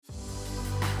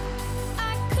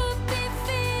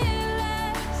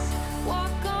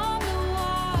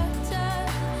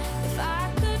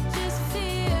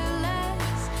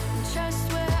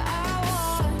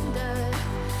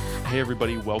Hey,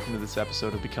 everybody, welcome to this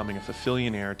episode of Becoming a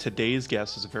Fulfillionaire. Today's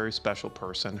guest is a very special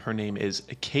person. Her name is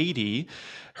Katie.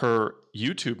 Her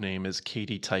YouTube name is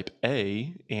Katie Type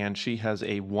A, and she has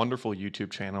a wonderful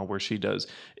YouTube channel where she does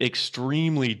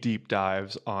extremely deep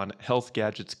dives on health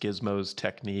gadgets, gizmos,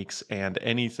 techniques, and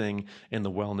anything in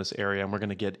the wellness area. And we're going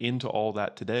to get into all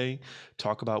that today,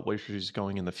 talk about where she's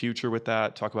going in the future with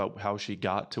that, talk about how she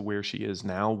got to where she is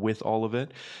now with all of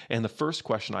it. And the first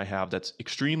question I have that's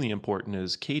extremely important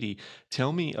is, Katie,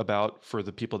 tell me about, for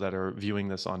the people that are viewing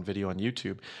this on video on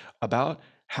YouTube, about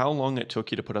how long it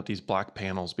took you to put up these black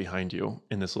panels behind you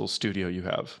in this little studio you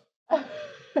have.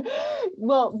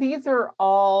 Well, these are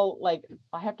all like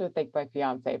I have to thank my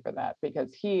fiance for that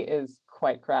because he is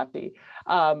quite crafty.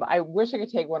 I wish I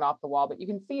could take one off the wall, but you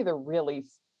can see they're really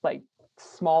like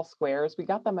small squares. We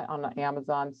got them on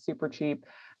Amazon, super cheap.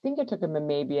 I think it took him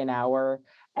maybe an hour,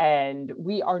 and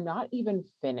we are not even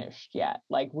finished yet.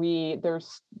 Like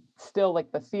there's still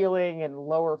like the ceiling and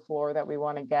lower floor that we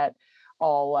want to get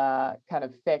all kind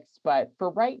of fixed. But for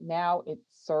right now, it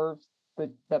serves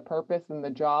the purpose and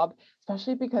the job,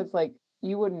 especially because like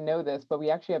you wouldn't know this, but we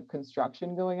actually have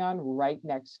construction going on right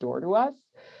next door to us.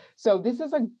 So this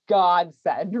is a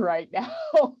godsend right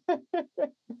now.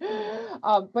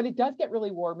 But it does get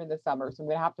really warm in the summer. So I'm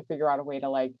going to have to figure out a way to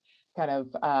like kind of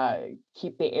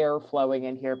keep the air flowing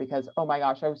in here because, oh my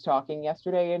gosh, I was talking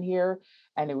yesterday in here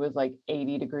and it was like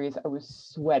 80 degrees. I was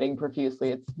sweating profusely.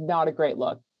 It's not a great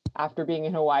look. After being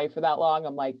in Hawaii for that long,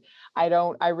 I'm like, I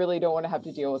really don't want to have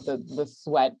to deal with the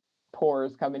sweat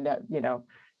pores coming down,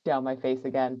 down my face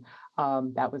again.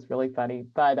 That was really funny.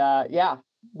 But yeah,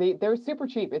 they're super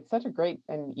cheap. It's such a great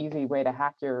and easy way to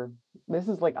hack this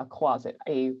is like a closet,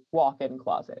 a walk-in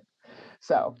closet.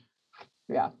 So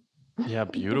yeah. Yeah,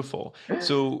 beautiful.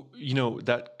 So,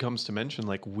 that comes to mention,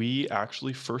 like, we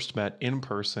actually first met in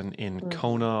person in Mhm.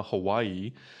 Kona,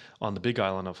 Hawaii, on the big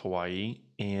island of Hawaii.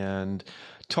 And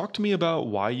talk to me about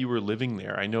why you were living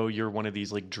there. I know you're one of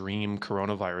these like dream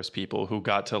coronavirus people who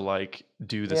got to like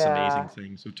do this amazing Yeah.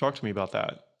 thing. So, talk to me about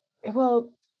that. Well,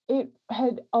 it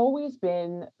had always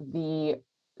been the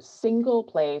single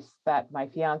place that my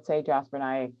fiance Jasper and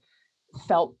I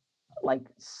felt like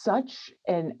such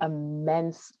an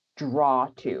immense draw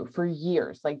to for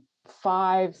years. Like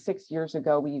 5, 6 years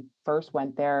ago, we first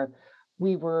went there.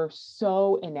 We were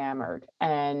so enamored.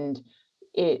 And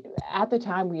it at the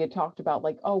time we had talked about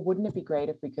like, oh, wouldn't it be great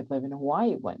if we could live in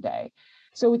Hawaii one day?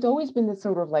 So it's always been this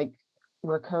sort of like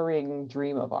recurring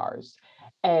dream of ours.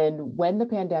 And when the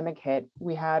pandemic hit,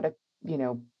 we had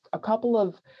a couple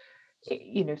of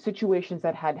situations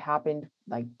that had happened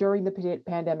like during the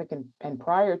pandemic and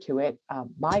prior to it.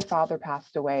 My father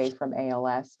passed away from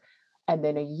ALS, and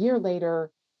then a year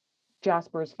later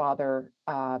Jasper's father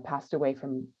passed away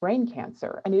from brain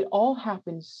cancer, and it all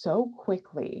happened so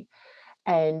quickly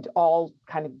and all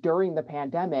kind of during the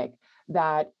pandemic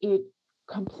that it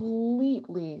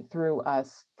completely threw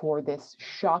us for this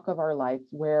shock of our life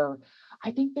where I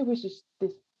think there was just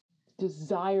this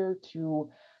desire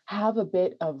to have a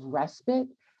bit of respite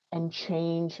and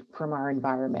change from our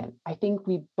environment. I think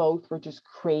we both were just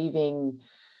craving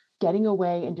getting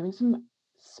away and doing some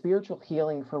spiritual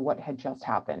healing for what had just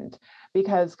happened.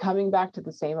 Because coming back to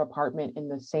the same apartment in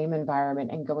the same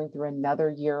environment and going through another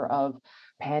year of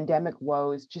pandemic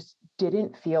woes just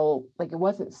didn't feel like it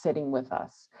wasn't sitting with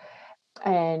us.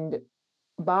 And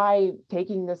by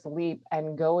taking this leap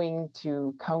and going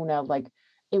to Kona, like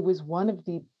it was one of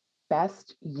the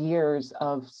best years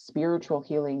of spiritual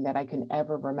healing that I can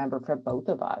ever remember for both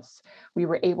of us. We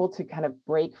were able to kind of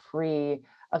break free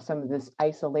of some of this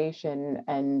isolation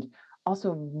and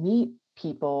also meet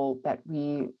people that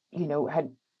we,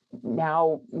 had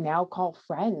now call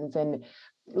friends and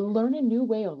learn a new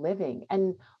way of living.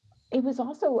 And it was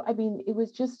also, I mean, it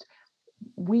was just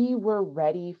we were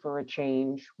ready for a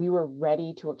change. We were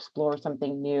ready to explore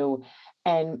something new.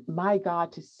 And my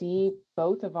God, to see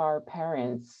both of our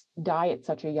parents die at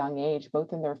such a young age,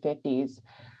 both in their 50s,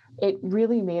 it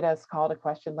really made us call to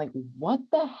question like, what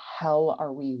the hell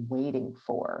are we waiting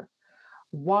for?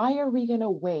 Why are we going to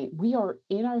wait? We are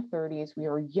in our 30s. We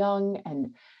are young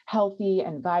and healthy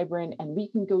and vibrant, and we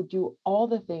can go do all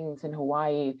the things in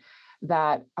Hawaii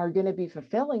that are going to be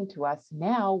fulfilling to us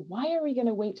now. Why are we going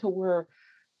to wait till we're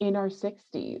in our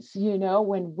 60s,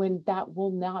 when that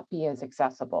will not be as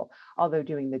accessible, although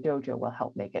doing the dojo will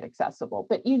help make it accessible.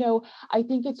 But I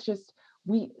think it's just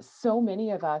so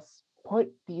many of us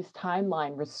put these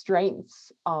timeline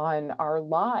restraints on our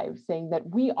lives saying that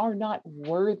we are not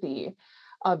worthy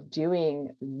of doing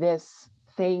this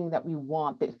thing that we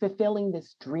want, that fulfilling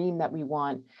this dream that we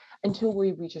want until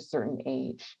we reach a certain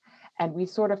age. And we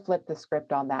sort of flipped the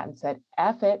script on that and said,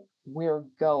 F it, we're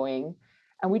going.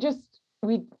 And we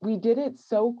did it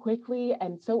so quickly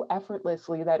and so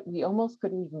effortlessly that we almost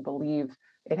couldn't even believe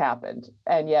it happened.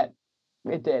 And yet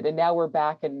it did. And now we're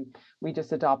back and we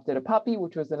just adopted a puppy,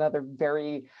 which was another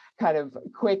very kind of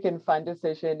quick and fun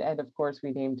decision. And of course,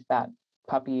 we named that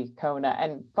puppy Kona.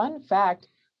 And fun fact,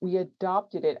 we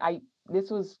adopted it. I This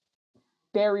was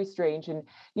very strange. And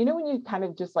when you kind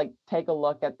of just like take a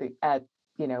look at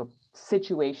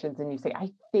situations and you say,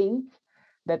 I think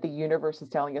that the universe is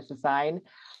telling us a sign.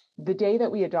 The day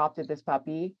that we adopted this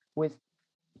puppy was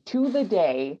to the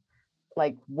day,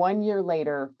 like 1 year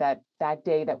later, that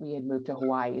day that we had moved to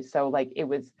Hawaii. So like it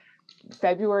was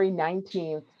February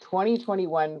 19th,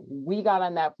 2021, we got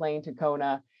on that plane to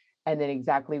Kona. And then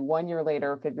exactly 1 year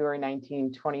later, February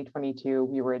 19th, 2022,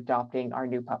 we were adopting our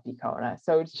new puppy Kona.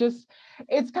 So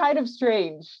it's kind of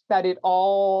strange that it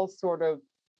all sort of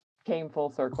came full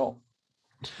circle.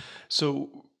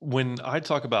 So when I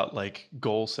talk about like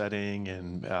goal setting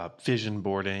and vision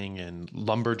boarding and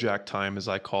lumberjack time, as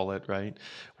I call it, right,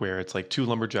 where it's like two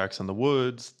lumberjacks in the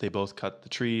woods, they both cut the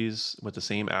trees with the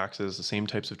same axes, the same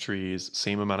types of trees,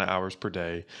 same amount of hours per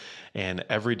day, and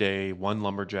every day one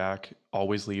lumberjack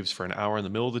always leaves for an hour in the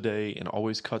middle of the day and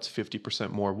always cuts 50%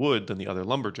 more wood than the other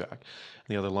lumberjack. And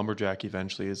the other lumberjack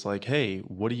eventually is like, "Hey,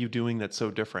 what are you doing that's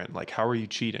so different? Like, how are you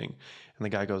cheating?" And the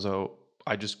guy goes, "Oh,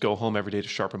 I just go home every day to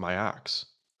sharpen my axe."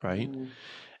 Right. Mm,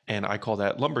 And I call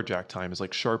that lumberjack time, is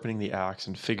like sharpening the axe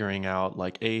and figuring out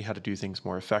like how to do things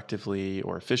more effectively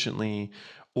or efficiently,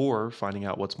 or finding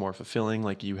out what's more fulfilling.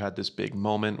 Like you had this big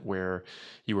moment where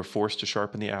you were forced to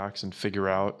sharpen the axe and figure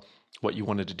out what you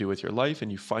wanted to do with your life.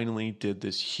 And you finally did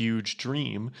this huge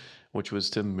dream, which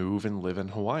was to move and live in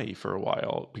Hawaii for a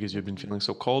while because you'd been mhm. feeling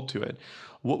so called to it.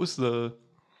 What was the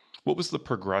what was the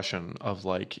progression of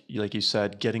like you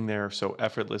said, getting there so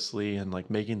effortlessly and like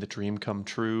making the dream come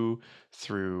true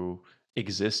through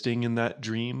existing in that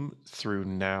dream through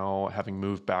now having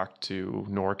moved back to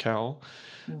NorCal?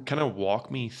 Kind Mhm. of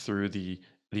walk me through the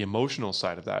emotional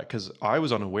side of that, because I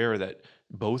was unaware that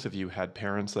both of you had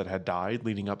parents that had died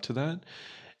leading up to that.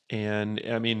 And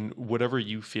I mean, whatever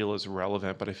you feel is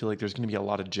relevant, but I feel like there's going to be a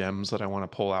lot of gems that I want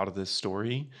to pull out of this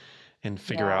story and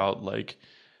figure Yeah. out like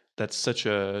that's such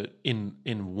a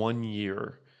in 1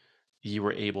 year you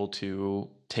were able to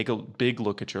take a big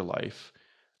look at your life,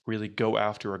 really go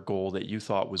after a goal that you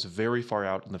thought was very far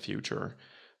out in the future,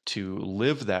 to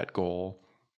live that goal,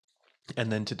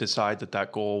 and then to decide that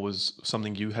that goal was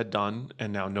something you had done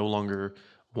and now no longer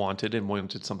wanted and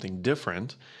wanted something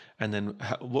different. And then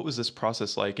what was this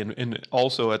process like? And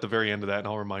also at the very end of that, and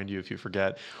I'll remind you if you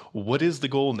forget, what is the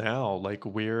goal now? Like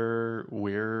where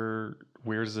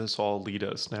does this all lead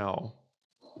us now?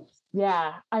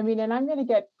 Yeah. I mean, and I'm going to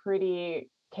get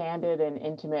pretty candid and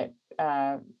intimate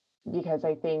because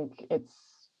I think it's,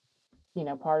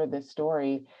 part of this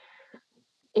story.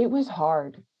 It was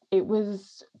hard. It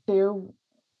was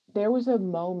there was a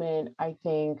moment, I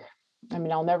think, I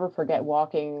mean, I'll never forget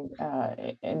walking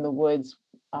in the woods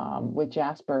with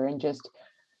Jasper and just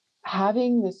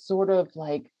having this sort of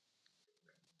like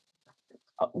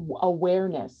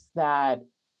awareness that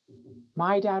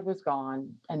my dad was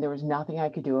gone and there was nothing I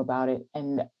could do about it.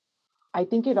 And I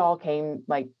think it all came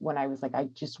like when I was like, I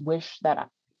just wish that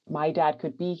my dad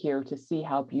could be here to see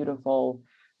how beautiful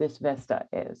this vista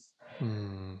is.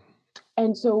 Hmm.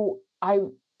 And so I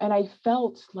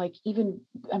felt like even,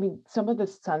 I mean, some of the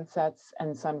sunsets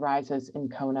and sunrises in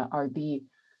Kona are the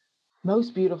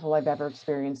most beautiful I've ever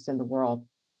experienced in the world.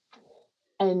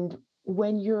 And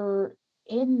when you're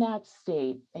in that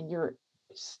state and you're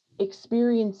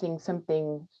experiencing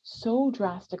something so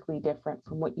drastically different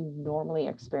from what you normally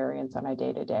experience on a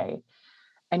day to day,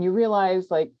 and you realize,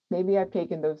 like, maybe I've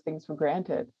taken those things for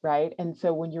granted, right? And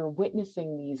so when you're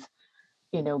witnessing these,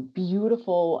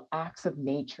 beautiful acts of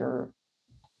nature,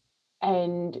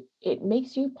 and it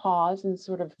makes you pause and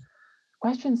sort of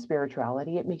question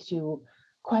spirituality. It makes you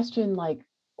question, like,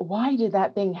 why did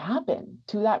that thing happen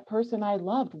to that person I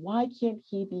loved? Why can't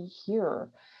he be here?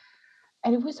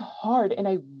 And it was hard. And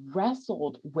I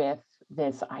wrestled with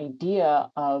this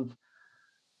idea of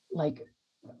like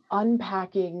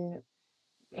unpacking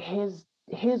his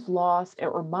loss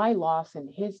or my loss and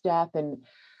his death, and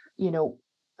you know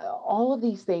all of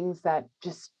these things that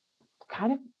just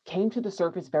kind of came to the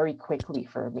surface very quickly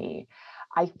for me.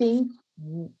 I think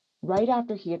right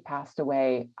after he had passed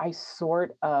away, I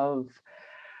sort of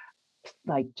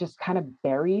like just kind of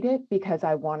buried it because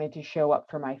I wanted to show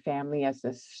up for my family as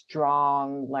this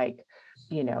strong, like,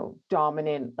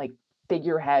 dominant, like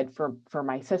figurehead for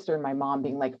my sister and my mom,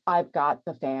 being like, I've got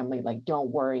the family, like don't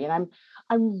worry. And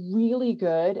I'm really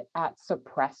good at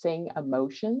suppressing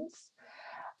emotions.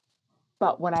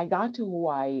 But when I got to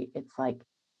Hawaii, it's like,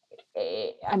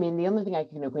 I mean, the only thing I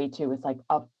can equate to is like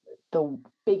the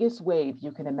biggest wave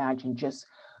you can imagine just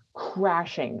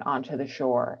crashing onto the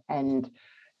shore, and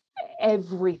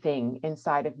everything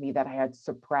inside of me that I had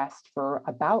suppressed for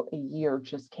about a year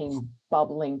just came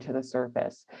bubbling to the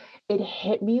surface. It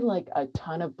hit me like a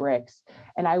ton of bricks,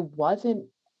 and I wasn't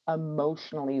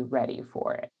emotionally ready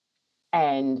for it.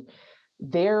 And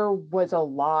there was a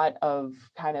lot of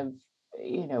kind of,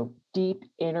 deep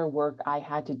inner work I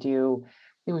had to do.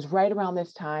 It was right around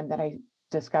this time that I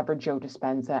discovered Joe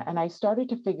Dispenza, and I started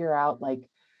to figure out, like,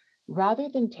 rather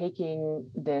than taking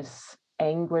this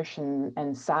anguish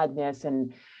and sadness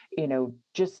and,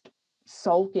 just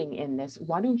sulking in this,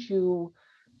 why don't you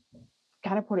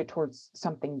kind of put it towards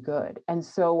something good? And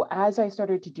so as I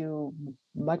started to do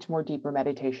much more deeper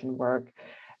meditation work,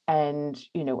 and,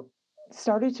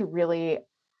 started to really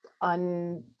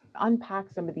un unpack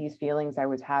some of these feelings I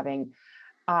was having,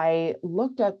 I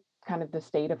looked at kind of the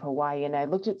state of Hawaii, and I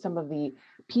looked at some of the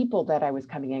people that I was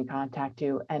coming in contact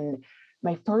to. And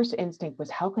my first instinct was,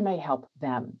 how can I help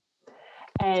them?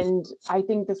 And I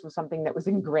think this was something that was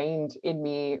ingrained in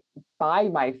me by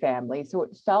my family. So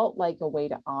it felt like a way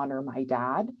to honor my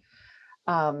dad.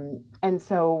 And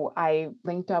so I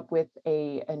linked up with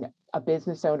a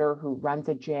business owner who runs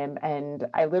a gym, and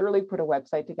I literally put a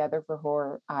website together for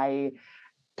her. I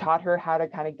taught her how to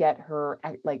kind of get her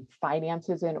like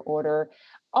finances in order,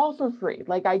 all for free.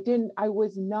 Like, I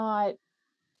was not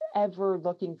ever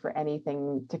looking for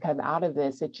anything to come out of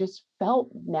this. It just felt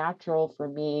natural for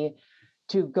me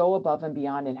to go above and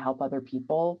beyond and help other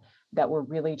people that were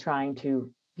really trying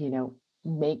to,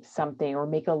 make something or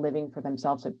make a living for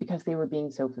themselves, because they were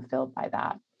being so fulfilled by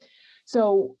that.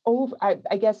 So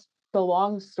I guess the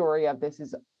long story of this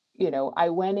is, I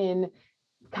went in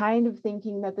kind of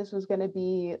thinking that this was going to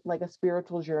be like a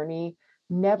spiritual journey,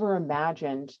 never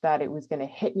imagined that it was going to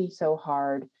hit me so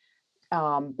hard.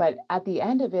 But at the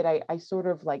end of it, I sort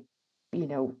of like,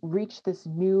 reached this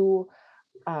new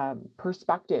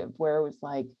perspective where it was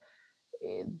like,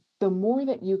 eh, the more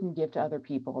that you can give to other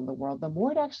people in the world, the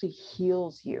more it actually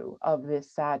heals you of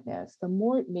this sadness, the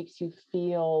more it makes you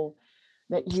feel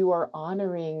that you are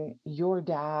honoring your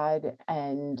dad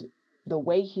and the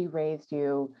way he raised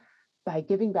you by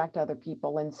giving back to other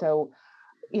people. And so,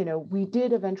 we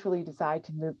did eventually decide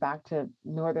to move back to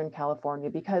Northern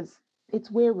California because it's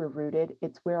where we're rooted,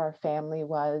 it's where our family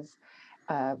was.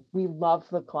 We love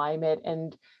the climate,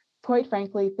 and quite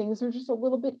frankly, things are just a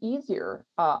little bit easier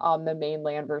on the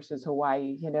mainland versus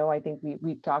Hawaii. I think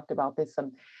we've talked about this.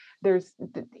 There's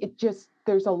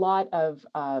there's a lot of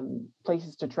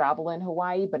places to travel in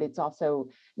Hawaii, but it's also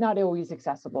not always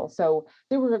accessible. So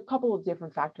there were a couple of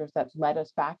different factors that led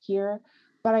us back here.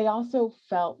 But I also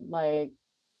felt like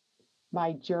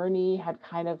my journey had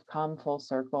kind of come full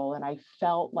circle, and I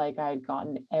felt like I had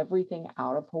gotten everything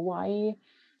out of Hawaii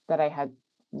that I had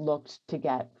looked to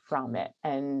get from it.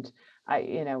 And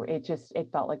it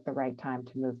felt like the right time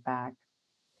to move back.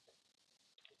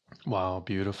 Wow,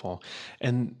 beautiful.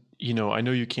 And I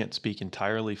know you can't speak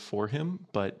entirely for him,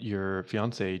 but your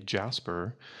fiance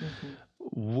Jasper, Mhm.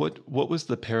 what was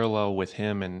the parallel with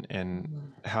him, and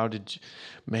Mhm. how did you,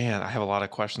 man, I have a lot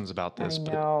of questions about I this,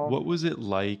 but know. what was it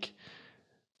like?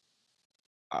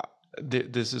 Uh,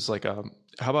 this is like a,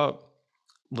 how about,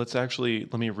 let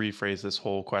me rephrase this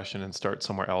whole question and start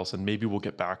somewhere else, and maybe we'll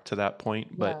get back to that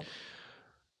point. But Yeah.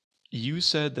 you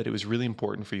said that it was really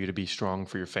important for you to be strong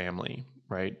for your family,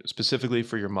 right? Specifically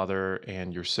for your mother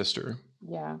and your sister.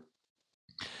 Yeah.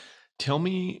 Tell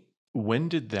me, when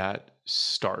did that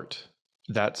start,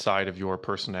 that side of your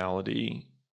personality,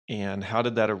 and how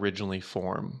did that originally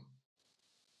form?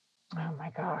 Oh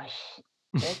my gosh.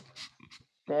 This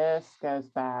this goes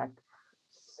back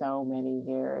so many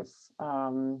years.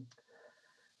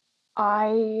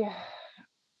 I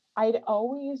I'd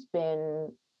always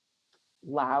been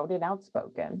loud and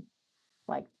outspoken,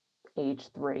 like age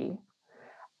 3.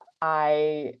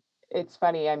 I It's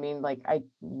funny, I mean, like, I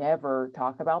never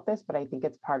talk about this, but I think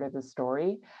it's part of the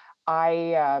story.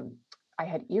 I, I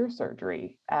had ear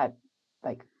surgery at,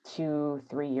 like, 2,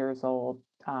 3 years old.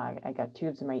 I got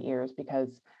tubes in my ears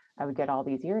because I would get all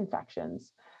these ear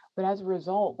infections. But as a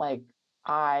result, like,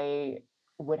 I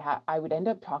I would end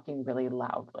up talking really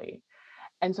loudly.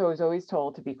 And so I was always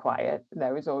told to be quiet, and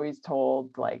I was always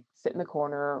told, like, sit in the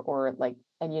corner, or like,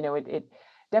 and it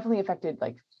definitely affected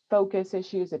like focus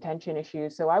issues, attention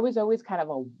issues. So I was always kind of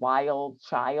a wild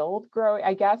child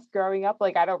growing up.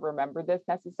 Like, I don't remember this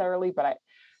necessarily, but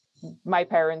my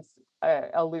parents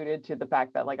alluded to the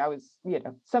fact that, like, I was,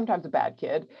 sometimes a bad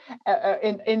kid,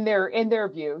 in their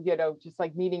view, just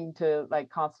like needing to like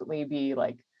constantly be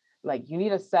like like you need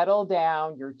to settle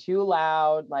down, you're too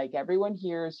loud, like everyone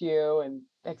hears you, and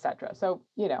etc. So,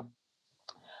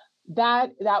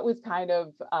 that was kind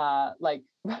of like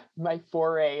my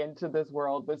foray into this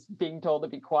world, was being told to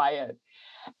be quiet.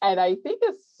 And I think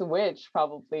a switch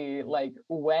probably like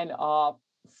went off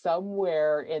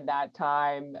somewhere in that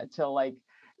time till like,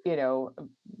 you know,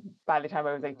 by the time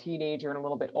I was a teenager and a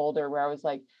little bit older, where I was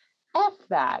like, F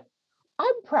that.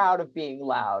 I'm proud of being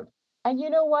loud. And you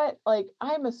know what? Like,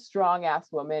 I'm a strong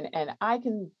ass woman and I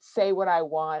can say what I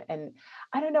want. And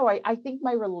I don't know, I think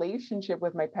my relationship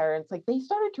with my parents, like, they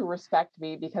started to respect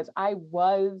me because I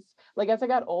was, like, as I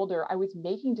got older, I was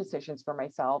making decisions for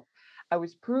myself. I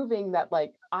was proving that,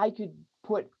 like, I could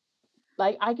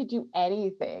do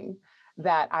anything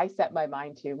that I set my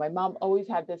mind to. My mom always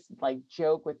had this like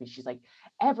joke with me. She's like,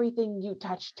 everything you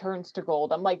touch turns to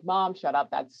gold. I'm like, Mom, shut up.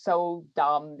 That's so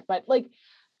dumb. But like,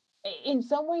 in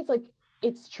some ways, like,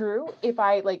 it's true if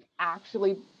I like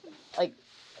actually like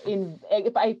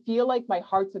if I feel like my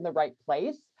heart's in the right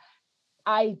place.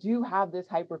 I do have this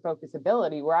hyper focus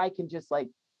ability where I can just like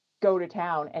go to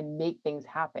town and make things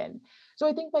happen. So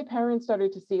I think my parents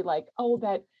started to see like, oh,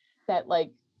 that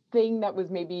like thing that was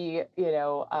maybe,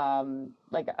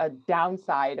 like a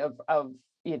downside of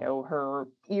her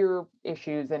ear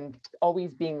issues and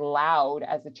always being loud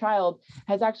as a child,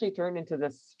 has actually turned into the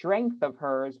strength of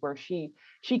hers, where she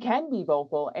can be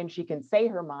vocal and she can say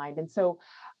her mind. And so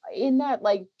in that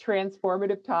like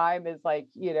transformative time as like,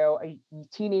 a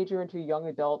teenager into a young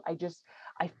adult,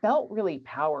 I felt really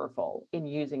powerful in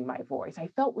using my voice. I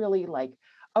felt really like,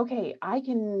 okay, I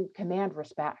can command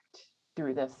respect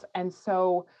through this. And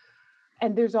so,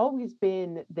 and there's always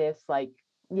been this like,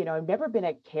 I've never been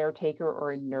a caretaker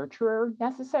or a nurturer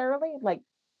necessarily. Like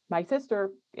my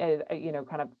sister is,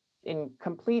 kind of in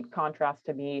complete contrast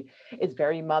to me, is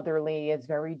very motherly, is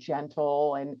very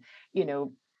gentle, and you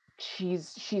know,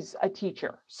 she's a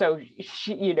teacher, so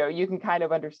she, you can kind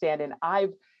of understand. And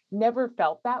I've never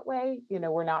felt that way.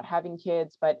 We're not having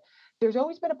kids, but there's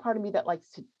always been a part of me that likes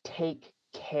to take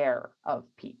care of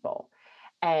people,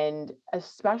 and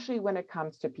especially when it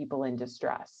comes to people in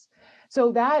distress.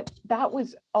 So that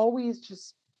was always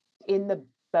just in the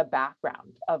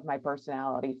background of my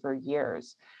personality for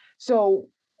years. So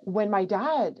when my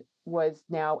dad was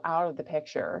now out of the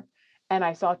picture, and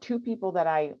I saw two people that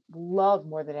I love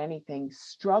more than anything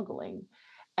struggling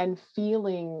and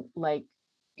feeling like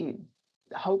eh,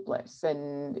 hopeless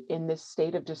and in this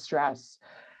state of distress,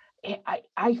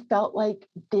 I felt like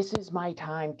this is my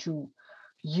time to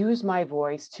use my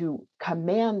voice to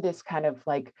command this kind of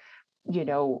like,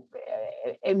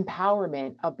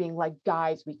 empowerment of being like,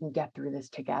 guys, we can get through this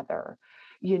together.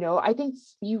 I think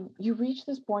you reach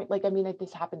this point, like, I mean, like,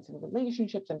 this happens in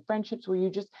relationships and friendships, where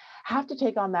you just have to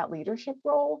take on that leadership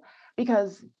role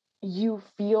because you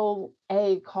feel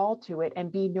A, called to it,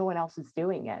 and B, no one else is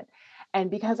doing it.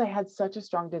 And because I had such a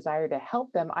strong desire to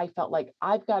help them, I felt like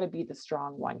I've got to be the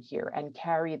strong one here and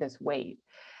carry this weight.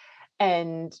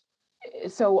 And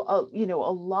so,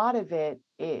 a lot of it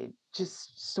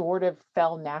just sort of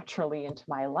fell naturally into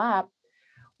my lap.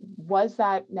 Was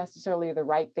that necessarily the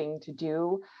right thing to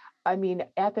do? I mean,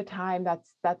 at the time,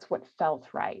 that's what felt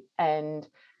right. And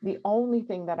the only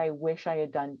thing that I wish I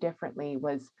had done differently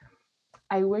was,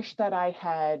 I wish that I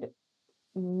had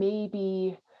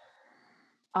maybe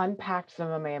unpacked some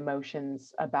of my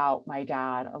emotions about my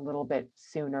dad a little bit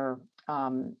sooner,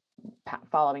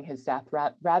 following his death,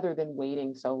 rather than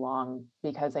waiting so long.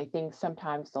 Because I think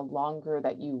sometimes the longer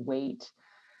that you wait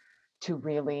to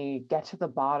really get to the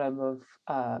bottom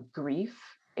of grief,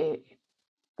 it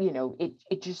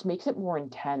just makes it more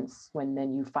intense when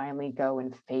then you finally go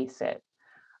and face it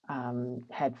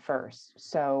head first.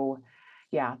 So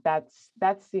yeah, that's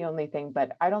the only thing.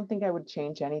 But I don't think I would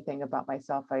change anything about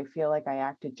myself. I feel like I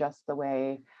acted just the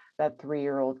way that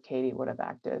 3-year-old Katie would have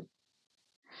acted.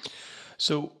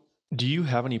 So, do you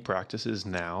have any practices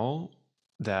now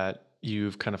that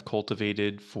you've kind of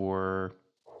cultivated for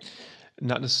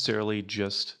not necessarily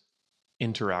just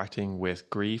interacting with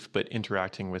grief, but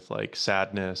interacting with like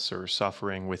sadness or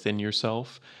suffering within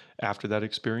yourself after that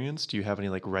experience? Do you have any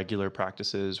like regular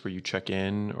practices where you check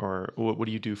in, or what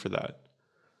do you do for that?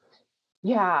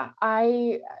 Yeah,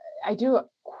 I do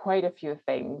quite a few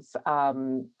things.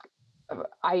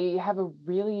 I have a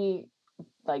really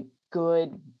like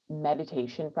good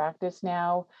meditation practice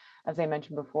now. As I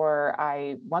mentioned before,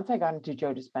 I once I got into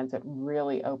Joe Dispenza, it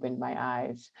really opened my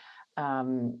eyes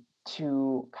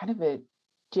to kind of a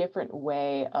different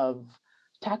way of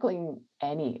tackling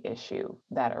any issue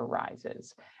that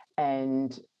arises.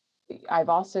 And I've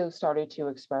also started to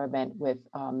experiment with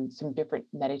some different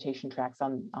meditation tracks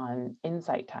on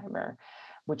Insight Timer,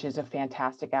 which is a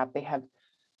fantastic app. They have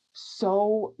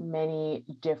so many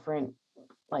different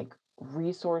like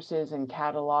resources and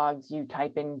catalogs. You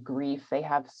type in grief, they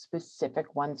have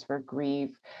specific ones for grief.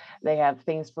 They have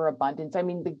things for abundance. I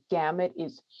mean, the gamut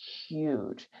is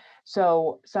huge.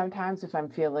 So sometimes if I'm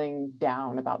feeling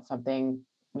down about something,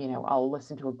 I'll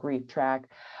listen to a grief track.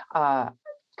 Uh,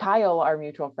 Kyle, our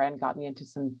mutual friend, got me into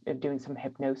some doing some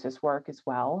hypnosis work as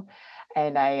well.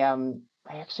 And I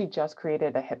actually just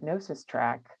created a hypnosis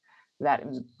track that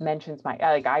mentions my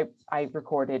like I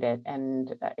recorded it,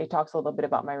 and it talks a little bit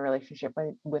about my relationship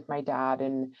with my dad,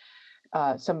 and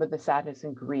some of the sadness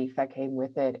and grief that came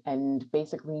with it, and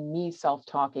basically me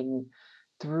self-talking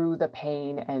through the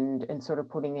pain, and sort of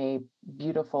putting a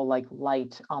beautiful like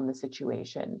light on the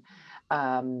situation.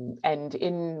 And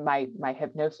in my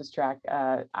hypnosis track,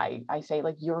 I say,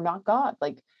 like, you're not God.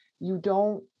 Like, you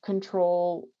don't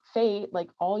control fate.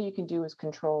 Like, all you can do is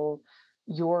control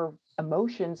your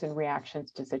emotions and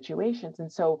reactions to situations.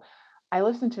 And so I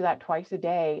listen to that twice a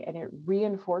day, and it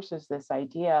reinforces this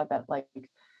idea that, like,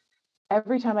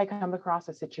 every time I come across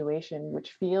a situation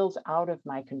which feels out of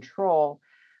my control,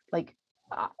 like,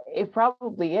 it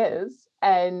probably is,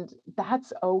 and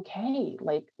that's okay.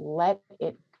 Like, let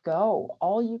it go.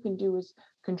 All you can do is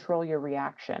control your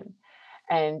reaction.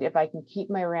 And if I can keep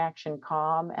my reaction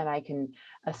calm, and I can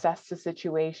assess the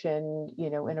situation,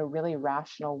 in a really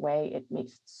rational way, it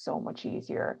makes it so much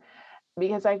easier.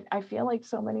 Because I feel like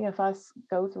so many of us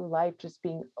go through life just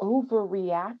being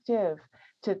overreactive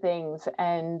to things.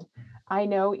 And I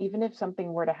know, even if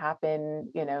something were to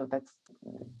happen, that's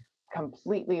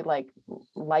completely like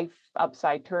life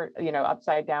upside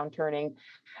down turning,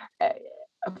 uh,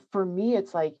 for me,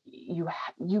 it's like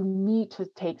you need to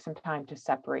take some time to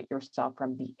separate yourself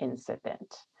from the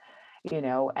incident,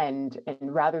 and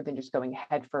rather than just going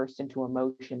headfirst into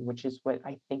emotion, which is what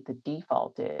I think the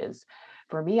default is.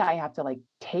 For me, I have to like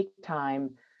take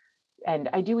time, and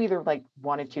I do either like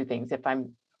one of two things. If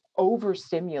I'm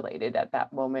overstimulated at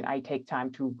that moment, I take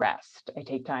time to rest. I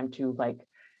take time to like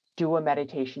do a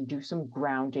meditation, do some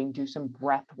grounding, do some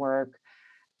breath work,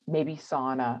 maybe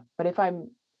sauna. But if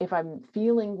I'm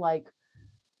feeling like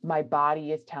my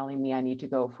body is telling me I need to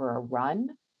go for a run,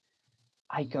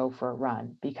 I go for a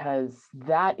run, because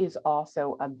that is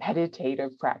also a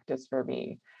meditative practice for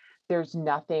me. There's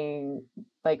nothing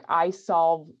like, I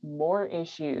solve more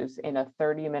issues in a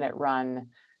 30-minute run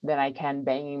than I can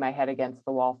banging my head against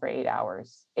the wall for 8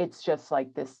 hours. It's just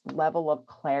like this level of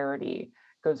clarity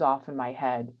goes off in my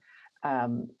head.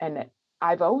 And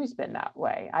I've always been that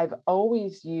way. I've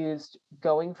always used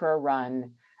going for a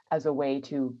run as a way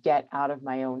to get out of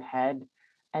my own head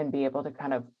and be able to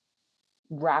kind of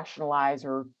rationalize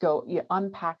or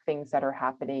unpack things that are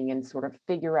happening, and sort of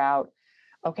figure out,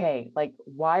 okay, like,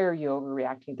 why are you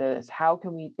overreacting to this? How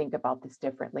can we think about this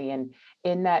differently? And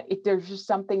in that, there's just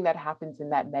something that happens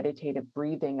in that meditative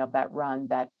breathing of that run,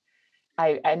 that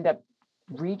I end up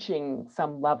reaching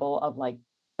some level of like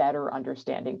better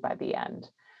understanding by the end.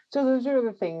 So those are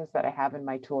the things that I have in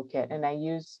my toolkit, and I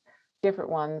use different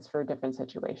ones for different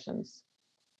situations.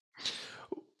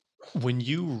 When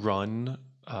you run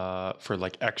for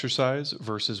like exercise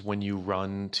versus when you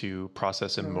run to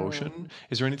process emotion, Mm,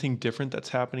 is there anything different that's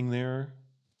happening there?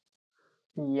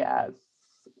 yes.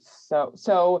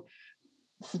 So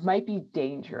this might be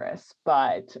dangerous,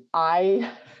 but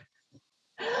I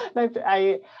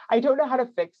don't know how to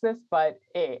fix this, but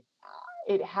it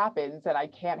happens, and I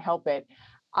can't help it.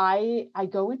 I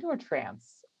go into a trance,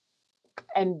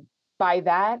 and by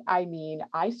that I mean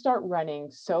I start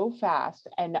running so fast,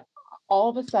 and all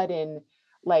of a sudden,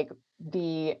 like,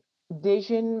 the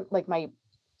vision, like my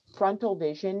frontal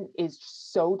vision is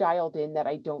so dialed in that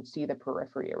I don't see the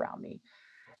periphery around me.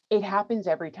 It happens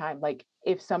every time. Like,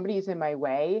 if somebody's in my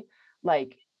way,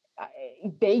 like,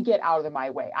 they get out of my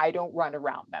way. I don't run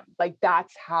around them. Like,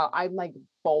 that's how I'm like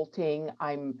bolting.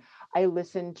 I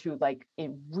listen to like a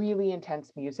really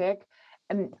intense music,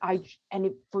 and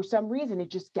for some reason it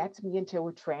just gets me into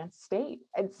a trance state.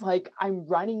 It's like I'm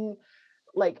running,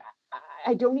 like,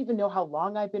 I don't even know how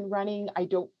long I've been running. I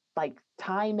don't like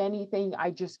time anything.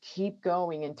 I just keep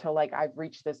going until like I've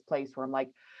reached this place where I'm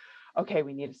like, okay,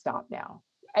 we need to stop now.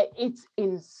 It's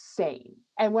insane.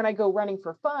 And when I go running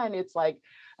for fun, it's like,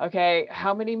 okay,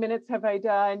 how many minutes have I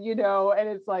done? And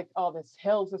it's like, oh, this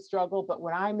hill's a struggle. But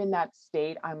when I'm in that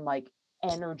state, I'm like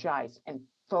energized and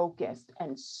focused,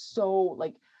 and so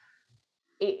like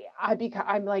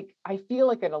I'm like, I feel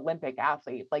like an Olympic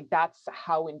athlete. Like, that's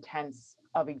how intense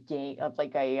of a game, of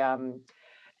like a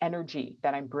energy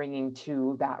that I'm bringing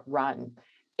to that run.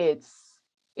 It's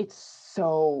it's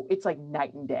like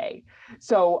night and day.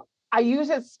 So I use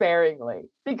it sparingly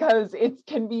because it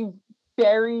can be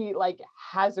very like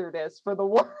hazardous for the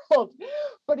world,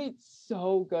 but it's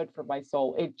so good for my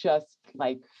soul. It just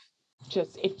like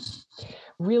just it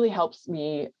really helps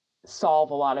me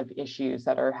solve a lot of issues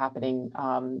that are happening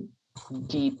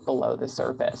deep below the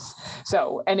surface.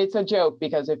 So, and it's a joke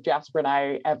because if Jasper and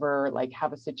I ever like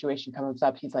have a situation comes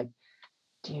up, he's like,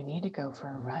 "Do you need to go for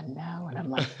a run now?" And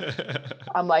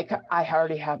I'm like, I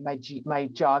already have my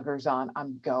joggers on.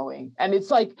 I'm going. And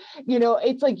it's like,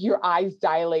 it's like your eyes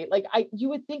dilate. Like you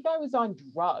would think I was on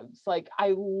drugs. Like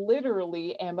I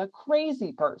literally am a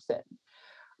crazy person.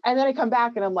 And then I come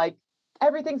back and I'm like,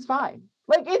 everything's fine.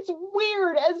 Like it's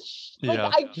weird like Yeah,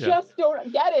 I yeah. just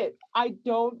don't get it. I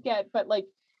don't get, but like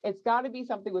it's got to be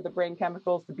something with the brain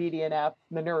chemicals, the BDNF,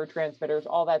 the neurotransmitters,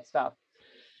 all that stuff.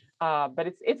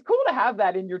 But it's cool to have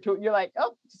that in your tool. You're like,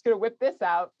 oh, just gonna whip this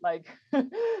out, like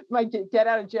my get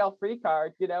out of jail free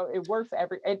card. It works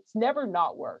it's never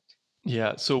not worked.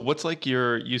 Yeah. So what's like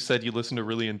you said you listen to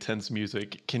really intense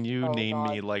music. Can you Oh name God.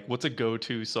 me like what's a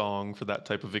go-to song for that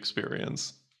type of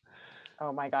experience?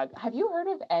 Oh my God. Have you heard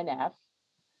of NF,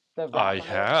 the I rapper?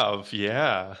 have,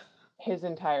 yeah. His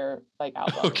entire like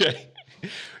album. Okay. Can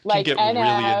Like get really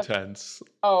NF. intense.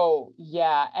 Oh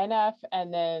yeah, NF,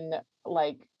 and then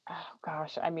like, oh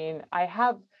gosh, I mean, I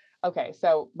have. Okay,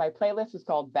 so my playlist is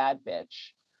called Bad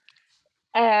Bitch.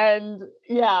 And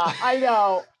yeah, I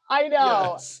know.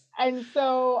 Yes. And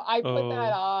so I put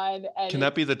that Oh, on, and can that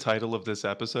it's, be the title of this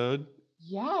episode?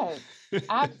 yes,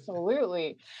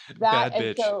 absolutely. That, Bad and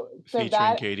Bitch so featuring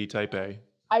that, Katie Type A.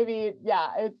 I mean,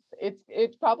 yeah,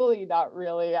 it's probably not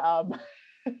really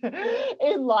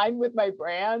in line with my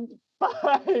brand, but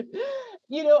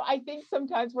I think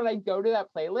sometimes when I go to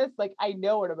that playlist, like I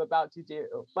know what I'm about to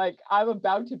do. Like I'm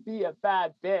about to be a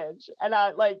bad bitch, and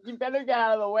I like, you better get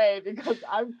out of the way because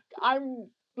I'm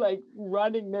like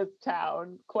running this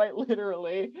town quite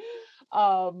literally.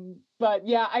 But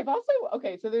yeah, I've also,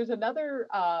 okay, so there's another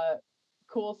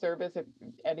cool service if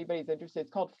anybody's interested. It's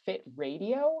called Fit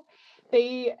Radio.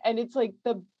 And it's like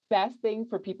the best thing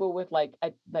for people with like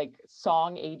a like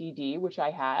song ADD, which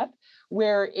I have,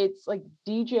 where it's like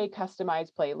DJ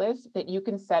customized playlists that you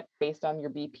can set based on your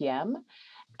BPM.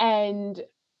 And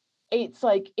it's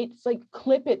like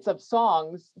clippets of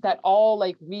songs that all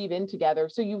like weave in together.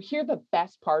 So you hear the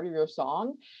best part of your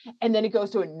song, and then it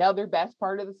goes to another best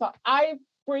part of the song. I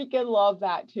freaking love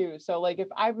that too. So like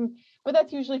but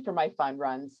that's usually for my fun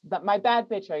runs. That my bad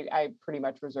bitch, I pretty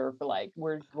much reserve for like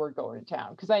we're going to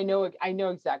town because I know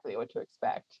exactly what to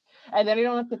expect, and then I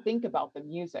don't have to think about the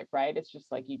music. Right? It's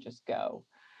just like you just go.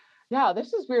 Yeah,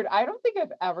 this is weird. I don't think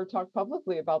I've ever talked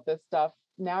publicly about this stuff.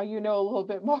 Now you know a little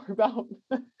bit more about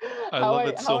I how love I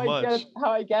it how so I get much.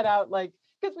 how I get out, like,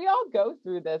 because we all go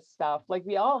through this stuff. Like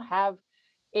we all have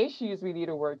issues we need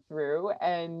to work through,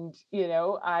 and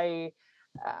I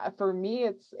for me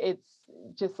it's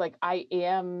just like I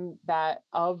am that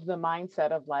of the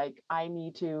mindset of like I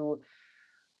need to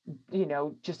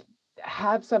just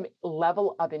have some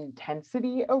level of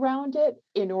intensity around it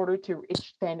in order to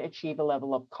then achieve a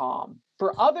level of calm.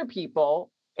 For other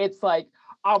people, it's like,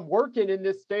 I'm working in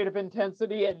this state of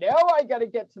intensity and now I got to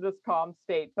get to this calm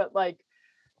state. But like,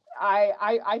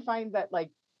 I find that like,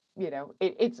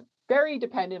 it's very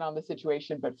dependent on the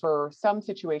situation. But for some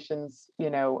situations,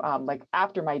 like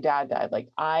after my dad died, like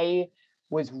I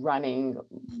was running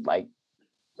like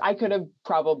I could have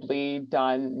probably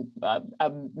done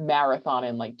a marathon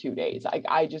in like 2 days.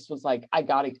 I just was like, I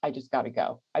just gotta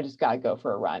go. I just gotta go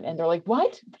for a run. And they're like,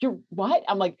 what? You're what?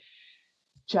 I'm like,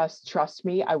 just trust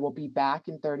me. I will be back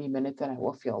in 30 minutes and I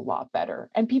will feel a lot better.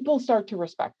 And people start to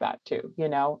respect that too,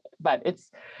 but it's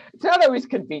not always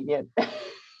convenient.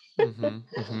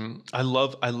 I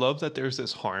love that there's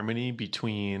this harmony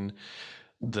between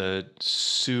the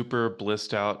super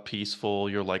blissed out peaceful,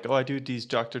 you're like, oh, I do these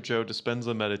Dr. Joe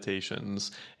Dispenza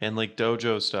meditations and like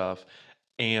dojo stuff,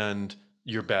 and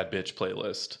your bad bitch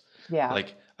playlist. Yeah.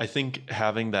 Like I think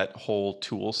having that whole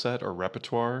tool set or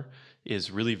repertoire is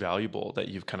really valuable, that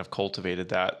you've kind of cultivated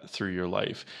that through your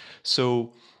life.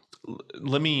 So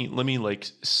let me like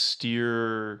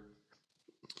steer.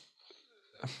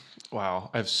 Wow,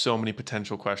 I have so many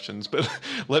potential questions, but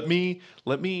let me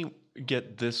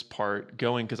get this part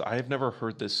going because I have never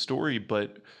heard this story.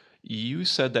 But you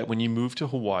said that when you moved to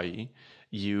Hawaii,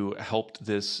 you helped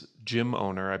this gym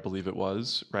owner, I believe it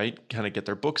was, right? Kind of get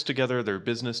their books together, their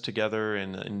business together,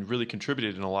 and really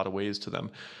contributed in a lot of ways to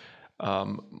them.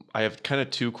 I have kind of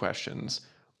two questions.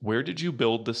 Where did you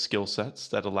build the skill sets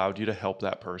that allowed you to help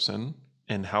that person?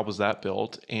 And how was that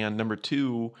built? And number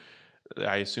two,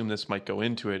 I assume this might go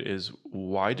into it, is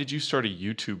why did you start a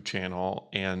YouTube channel,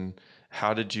 and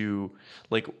How did you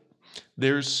like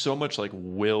there's so much like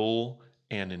will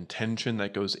and intention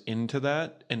that goes into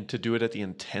that, and to do it at the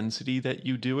intensity that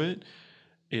you do it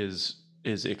is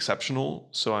exceptional.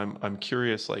 So I'm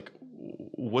curious, like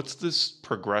what's this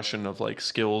progression of like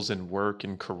skills and work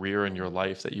and career in your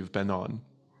life that you've been on?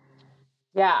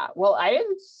 Yeah, well, I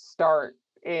didn't start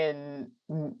in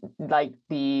like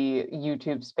the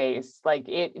YouTube space. Like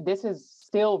this is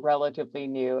still relatively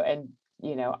new, and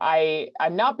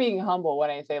I'm not being humble when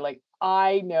I say like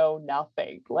I know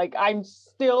nothing. Like I'm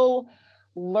still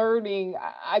learning.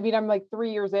 I mean, I'm like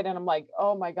 3 years in and I'm like,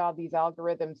 "Oh my God, these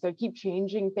algorithms, they keep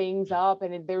changing things up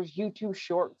and there's YouTube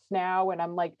Shorts now." And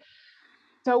I'm like,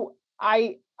 so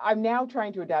I'm now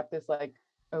trying to adapt this like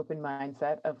open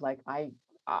mindset of like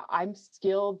I'm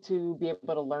skilled to be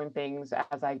able to learn things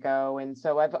as I go. And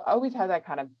so I've always had that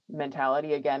kind of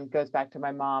mentality. Again, goes back to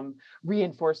my mom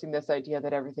reinforcing this idea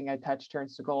that everything I touch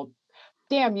turns to gold.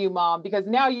 Damn you, mom, because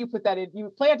now you put that in, you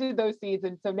planted those seeds,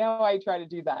 and so now I try to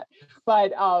do that.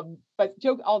 But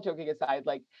all joking aside,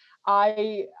 like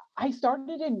I I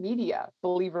started in media,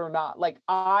 believe it or not. Like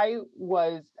I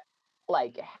was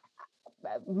like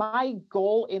my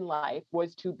goal in life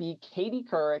was to be Katie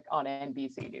Couric on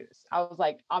NBC News. I was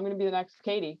like, I'm going to be the next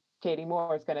Katie. Katie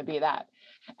Moore is going to be that.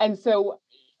 And so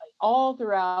all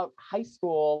throughout high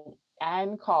school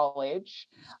and college,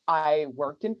 I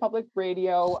worked in public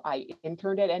radio. I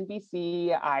interned at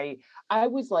NBC. I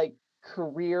was like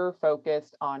career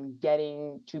focused on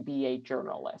getting to be a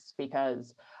journalist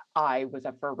because I was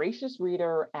a voracious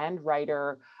reader and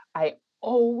writer. I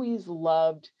always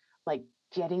loved like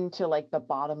getting to like the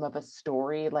bottom of a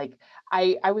story. Like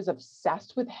I was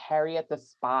obsessed with Harriet the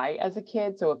Spy as a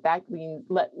kid. So if that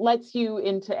lets you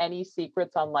into any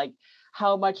secrets on like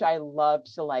how much I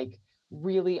loved to like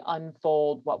really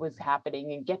unfold what was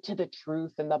happening and get to the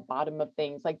truth and the bottom of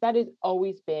things. Like that has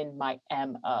always been my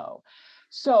MO.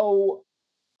 So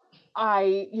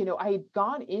I had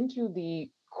gone into the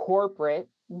corporate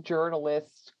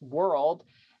journalist world,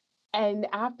 and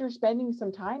after spending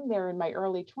some time there in my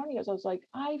early 20s, I was like,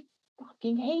 I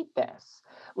fucking hate this.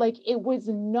 Like it was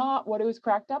not what it was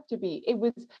cracked up to be.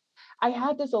 I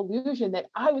had this illusion that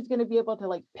I was going to be able to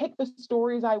like pick the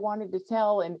stories I wanted to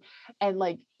tell and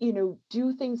like,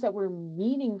 do things that were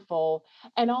meaningful.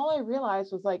 And all I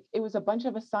realized was like it was a bunch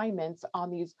of assignments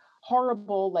on these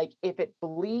horrible, like if it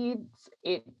bleeds,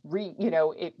 it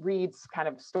reads kind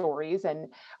of stories, and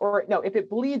or no, if it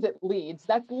bleeds, it leads.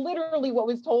 That's literally what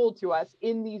was told to us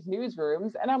in these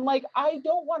newsrooms. And I'm like, I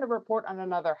don't want to report on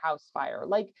another house fire.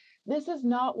 Like this is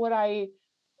not what I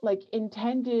like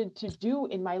intended to do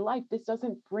in my life. This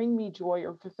doesn't bring me joy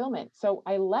or fulfillment. So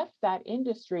I left that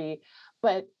industry,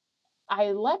 but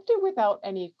I left it without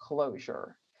any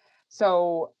closure.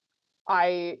 So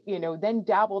then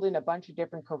dabbled in a bunch of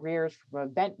different careers from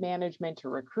event management to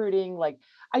recruiting. Like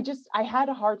I had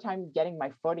a hard time getting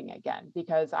my footing again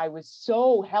because I was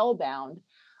so hellbound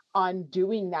on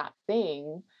doing that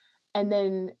thing. And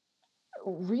then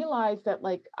realized that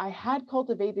like I had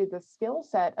cultivated the skill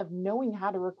set of knowing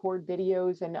how to record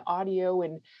videos and audio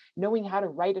and knowing how to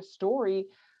write a story,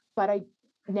 but I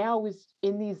now was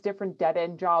in these different dead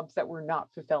end jobs that were not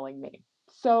fulfilling me.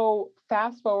 So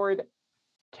fast forward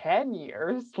 10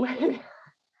 years later,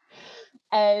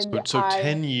 and So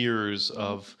 10 years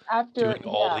of after, doing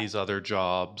all yeah, these other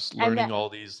jobs, and learning that, all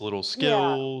these little yeah,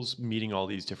 skills, meeting all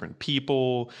these different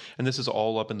people, and this is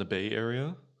all up in the Bay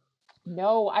Area?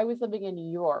 no, I was living in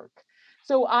New York.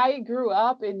 So I grew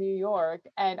up in New York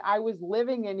and I was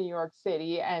living in New York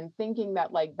City and thinking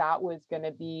that like that was going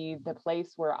to be the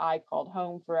place where I called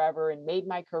home forever and made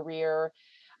my career.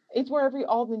 It's where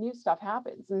all the new stuff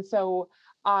happens. And so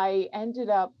I ended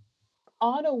up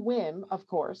on a whim, of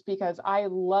course, because I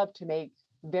love to make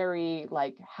very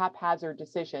like haphazard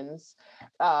decisions.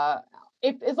 Uh,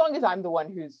 if as long as I'm the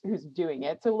one who's doing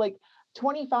it. So like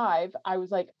 25, I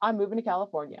was like, I'm moving to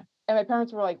California, and my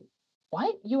parents were like,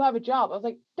 "What? You have a job?" I was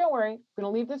like, "Don't worry, I'm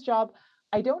gonna leave this job.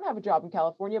 I don't have a job in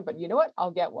California, but you know what?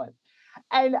 I'll get one."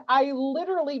 And I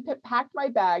literally packed my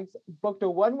bags, booked a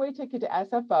one-way ticket to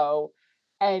SFO,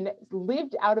 and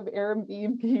lived out of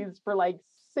Airbnbs for like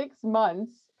 6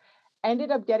 months.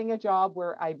 Ended up getting a job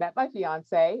where I met my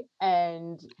fiance,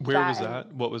 and Where was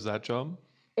that? What was that job?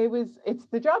 it's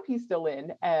the job he's still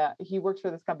in. He works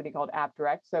for this company called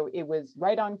AppDirect. So it was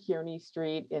right on Kearney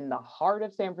Street in the heart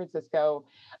of San Francisco.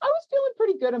 I was feeling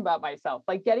pretty good about myself,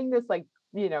 like getting this like,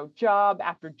 job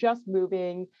after just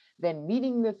moving, then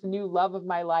meeting this new love of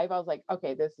my life. I was like,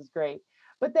 okay, this is great.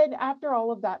 But then after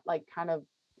all of that, like kind of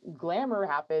glamour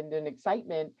happened and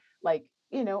excitement, like,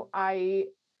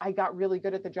 I got really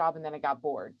good at the job and then I got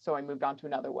bored. So I moved on to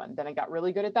another one. Then I got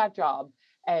really good at that job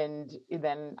and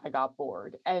then I got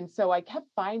bored. And so I kept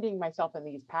finding myself in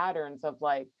these patterns of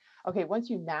like, okay, once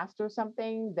you master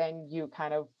something, then you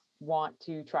kind of want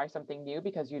to try something new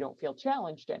because you don't feel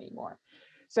challenged anymore.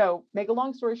 So, make a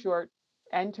long story short,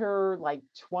 enter like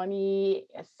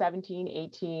 2017,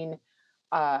 18,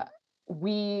 uh,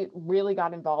 we really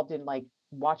got involved in like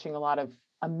watching a lot of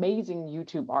amazing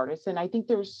YouTube artists. And I think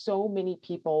there's so many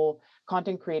people,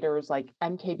 content creators like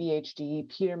MKBHD,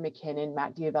 Peter McKinnon,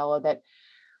 Matt Diavella, that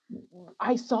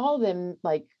I saw them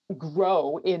like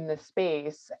grow in the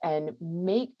space and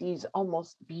make these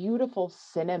almost beautiful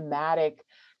cinematic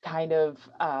kind of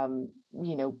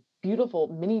beautiful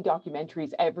mini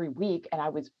documentaries every week, and I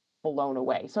was blown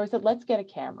away. So I said, let's get a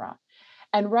camera.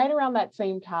 And right around that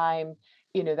same time,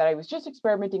 that I was just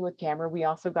experimenting with camera, we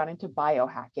also got into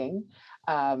biohacking,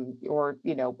 or,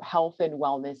 health and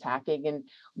wellness hacking. And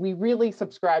we really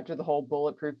subscribed to the whole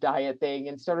bulletproof diet thing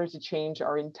and started to change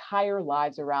our entire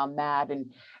lives around that,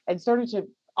 and started to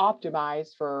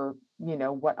optimize for,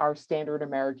 what our standard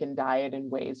American diet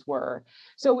and ways were.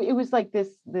 So it was like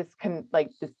this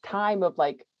time of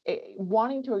like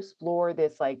wanting to explore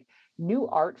this like new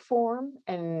art form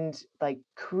and like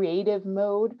creative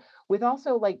mode, with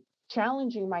also like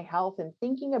challenging my health and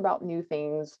thinking about new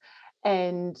things.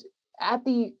 And at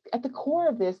the core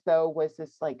of this though was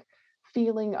this like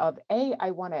feeling of,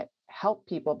 I want to help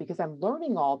people because I'm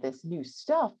learning all this new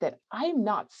stuff that I'm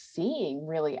not seeing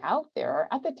really out there.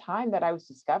 At the time that I was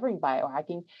discovering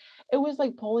biohacking, it was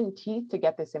like pulling teeth to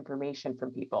get this information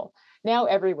from people. Now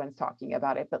everyone's talking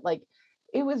about it, but like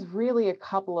it was really a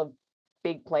couple of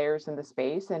big players in the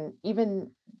space. And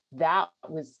even that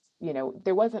was,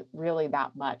 there wasn't really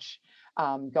that much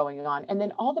going on. And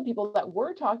then all the people that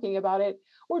were talking about it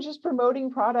were just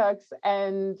promoting products.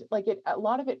 And like a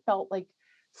lot of it felt like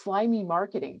slimy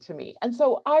marketing to me. And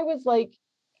so I was like,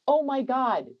 oh my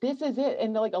God, this is it.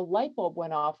 And like a light bulb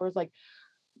went off where it's like,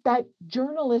 that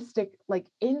journalistic like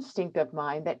instinct of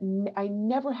mine that I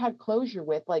never had closure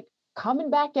with, like coming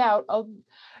back out of,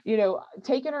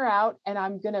 taking her out, and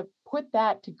I'm going to put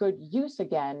that to good use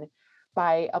again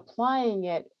by applying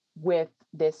it with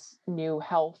this new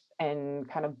health and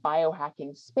kind of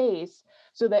biohacking space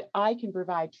so that I can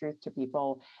provide truth to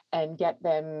people and get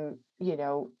them,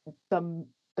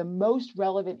 the most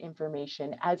relevant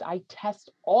information as I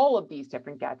test all of these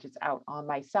different gadgets out on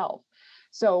myself.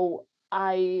 So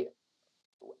I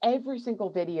every single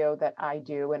video that I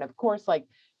do, and of course, like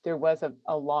there was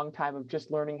a long time of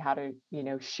just learning how to,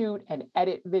 shoot and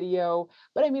edit video.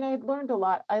 But I mean, I had learned a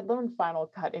lot. I learned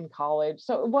Final Cut in college.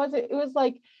 So it was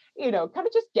like, kind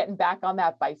of just getting back on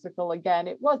that bicycle again.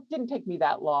 Didn't take me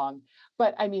that long.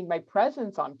 But I mean, my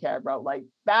presence on camera, like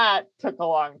that took a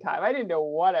long time. I didn't know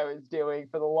what I was doing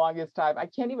for the longest time. I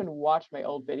can't even watch my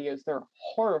old videos. They're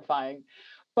horrifying,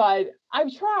 but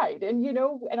I've tried. And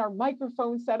and our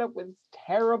microphone setup was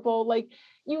terrible. Like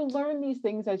you learn these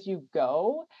things as you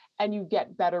go and you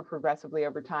get better progressively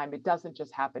over time. It doesn't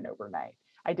just happen overnight.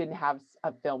 I didn't have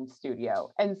a film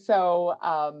studio. And so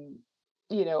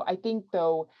I think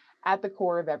though at the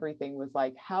core of everything was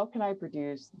like, how can I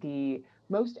produce the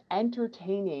most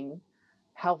entertaining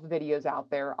health videos out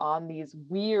there on these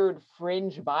weird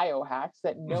fringe biohacks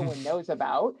that no one knows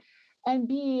about? And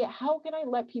B, how can I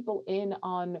let people in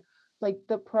on like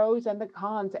the pros and the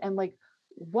cons and like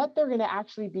what they're going to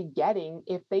actually be getting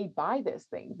if they buy this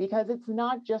thing? Because it's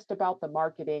not just about the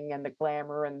marketing and the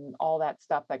glamour and all that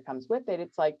stuff that comes with it.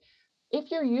 It's like,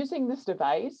 if you're using this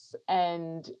device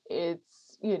and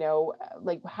it's,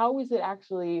 like, how is it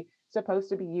actually supposed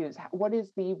to be used? What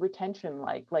is the retention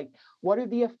like? Like, what are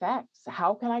the effects?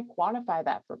 How can I quantify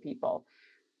that for people?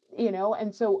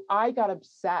 And so I got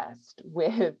obsessed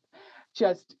with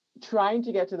just trying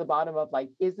to get to the bottom of like,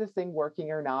 is this thing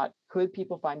working or not? Could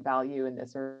people find value in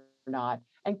this or not?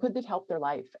 And could this help their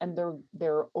life and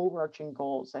their overarching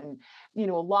goals? And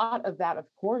a lot of that, of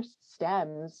course,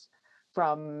 stems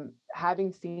from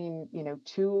having seen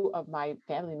two of my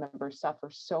family members suffer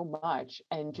so much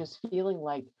and just feeling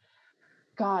like,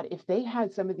 God, if they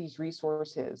had some of these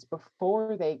resources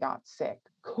before they got sick,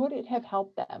 could it have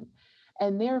helped them?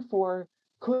 And therefore,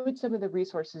 could some of the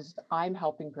resources I'm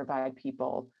helping provide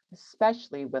people,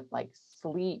 especially with like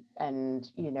sleep and,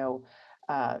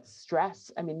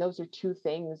 stress? I mean, those are two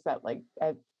things that like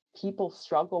people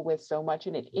struggle with so much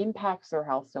and it impacts their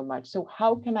health so much. So,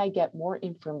 how can I get more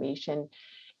information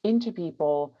into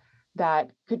people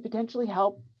that could potentially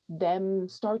help them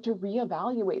start to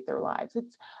reevaluate their lives?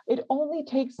 It only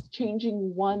takes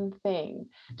changing one thing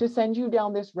to send you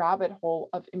down this rabbit hole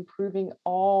of improving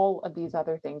all of these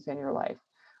other things in your life.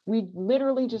 We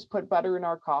literally just put butter in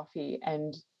our coffee,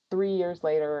 and 3 years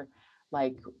later,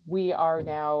 like we are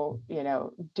now,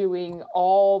 doing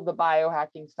all the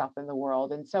biohacking stuff in the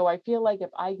world. And so I feel like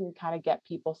if I can kind of get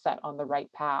people set on the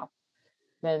right path,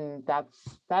 then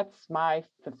that's my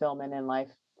fulfillment in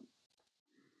life.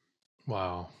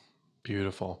 Wow.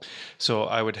 Beautiful. So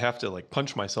I would have to like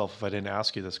punch myself if I didn't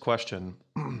ask you this question.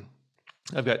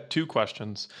 I've got two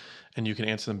questions, and you can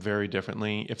answer them very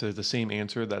differently. If they're the same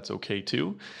answer, that's okay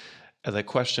too. The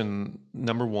question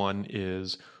number one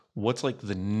is, what's like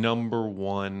the number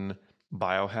one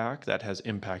biohack that has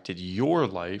impacted your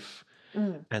life?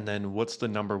 Mm. And then what's the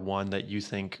number one that you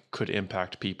think could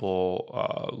impact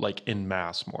people like in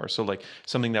mass more? So like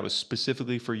something that was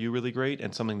specifically for you really great,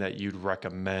 and something that you'd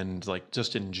recommend like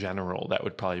just in general that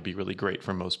would probably be really great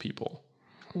for most people.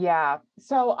 Yeah.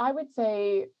 So I would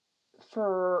say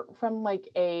from like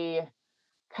a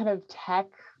kind of tech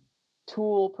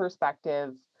tool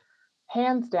perspective,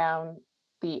 hands down,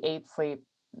 the Eight Sleep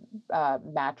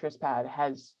mattress pad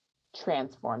has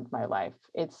transformed my life.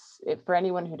 For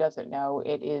anyone who doesn't know,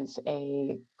 it is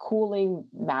a cooling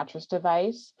mattress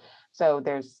device. So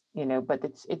there's, but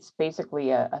it's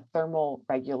basically a thermal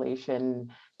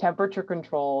regulation, temperature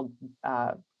controlled,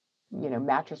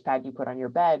 mattress pad you put on your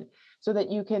bed so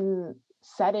that you can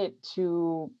set it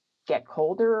to get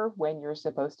colder when you're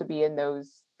supposed to be in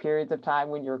those periods of time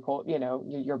when you're cold,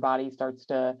 your body starts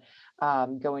to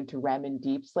go into REM and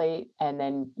deep sleep, and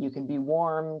then you can be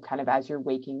warm kind of as you're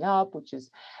waking up, which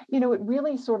is, it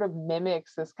really sort of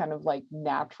mimics this kind of like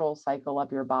natural cycle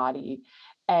of your body.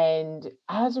 And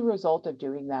as a result of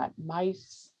doing that, my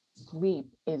sleep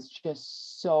is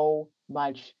just so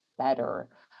much better.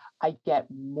 I get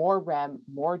more REM,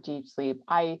 more deep sleep.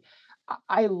 I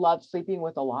love sleeping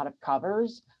with a lot of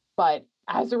covers, but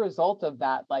as a result of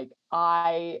that, like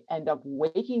I end up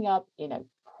waking up in a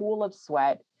pool of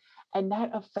sweat, and that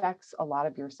affects a lot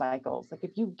of your cycles. Like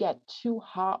if you get too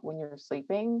hot when you're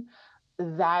sleeping,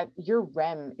 that your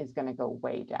REM is going to go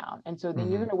way down. And so then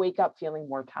you're Hmm. going to wake up feeling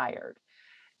more tired.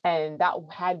 And that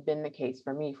had been the case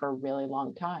for me for a really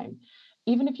long time.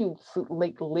 Even if you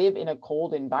like live in a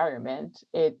cold environment,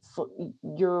 it's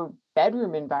your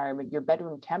bedroom environment, your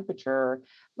bedroom temperature,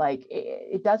 like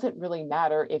it doesn't really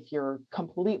matter if you're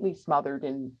completely smothered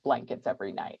in blankets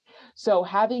every night. So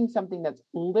having something that's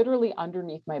literally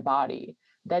underneath my body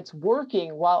that's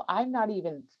working while I'm not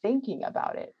even thinking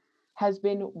about it has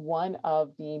been one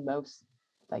of the most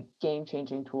like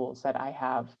game-changing tools that I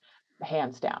have,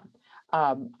 hands down.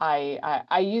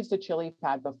 I used a chili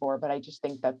pad before, but I just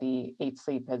think that the Eight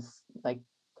Sleep has like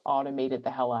automated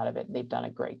the hell out of it. And they've done a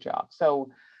great job. So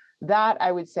that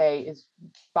I would say is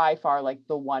by far like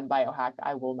the one biohack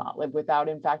I will not live without.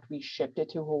 In fact, we shipped it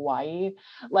to Hawaii.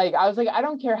 Like I was like, I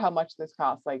don't care how much this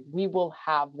costs. Like we will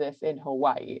have this in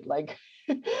Hawaii. Like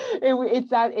it's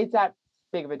that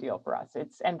big of a deal for us.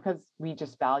 And because we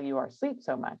just value our sleep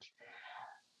so much.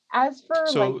 As for like,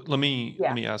 So let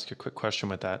yeah. me ask a quick question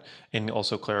with that, and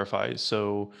also clarify.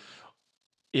 So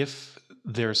if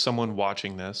there's someone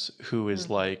watching this who is Mhm,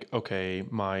 like, okay,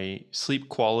 my sleep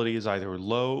quality is either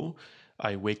low,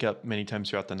 I wake up many times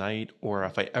throughout the night, or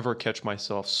if I ever catch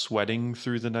myself sweating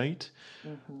through the night,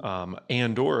 mhm.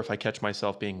 and or if I catch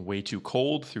myself being way too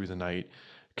cold through the night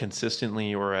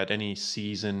consistently or at any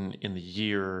season in the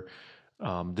year,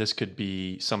 this could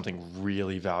be something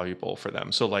really valuable for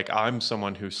them. So, like, I'm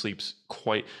someone who sleeps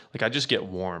quite like I just get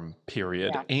warm,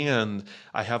 period. Yeah. And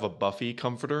I have a Buffy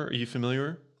comforter. Are you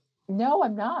familiar? No,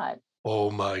 I'm not.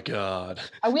 Oh my God.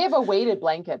 We have a weighted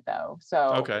blanket though.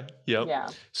 So Okay. Yep. yeah.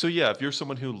 So yeah, if you're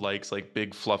someone who likes like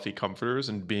big fluffy comforters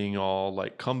and being all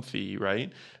like comfy,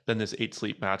 right? Then this Eight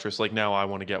Sleep mattress, like now I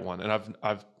want to get one. And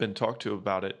I've been talked to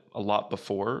about it a lot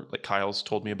before. Like Kyle's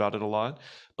told me about it a lot.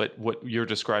 But what you're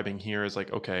describing here is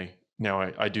like, okay, now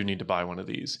I do need to buy one of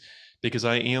these. Because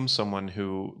I am someone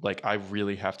who like I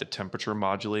really have to temperature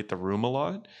modulate the room a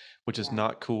lot, which is Yeah.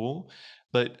 not cool.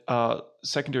 But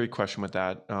secondary question with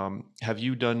that, have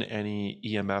you done any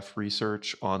EMF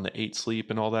research on the eight sleep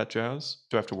and all that jazz?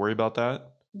 Do I have to worry about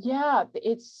that? Yeah,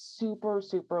 it's super,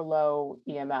 super low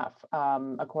EMF,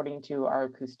 according to our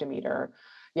acoustometer.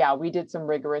 Yeah, we did some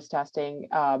rigorous testing.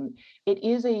 It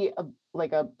is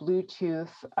like a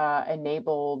Bluetooth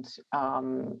enabled,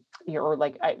 or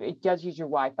like it does use your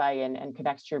Wi-Fi and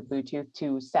connects to your Bluetooth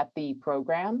to set the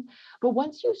program. But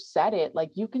once you set it,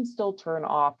 like you can still turn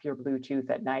off your Bluetooth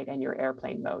at night and your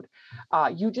airplane mode.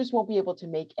 You just won't be able to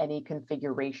make any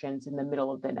configurations in the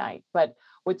middle of the night. But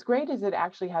what's great is it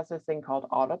actually has this thing called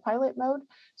autopilot mode.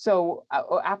 So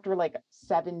after like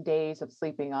 7 days of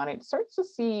sleeping on it, starts to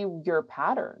see your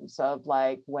patterns patterns of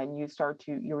like when you start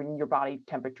to when your body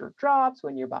temperature drops,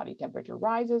 when your body temperature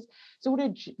rises. So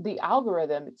the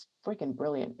algorithm, it's freaking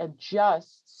brilliant,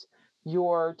 adjusts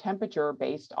your temperature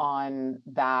based on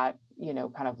that,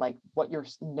 kind of like what your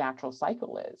natural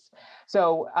cycle is.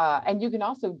 So and you can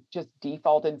also just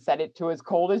default and set it to as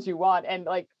cold as you want. And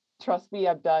like, trust me,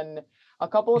 I've done a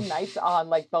couple of nights on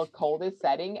like the coldest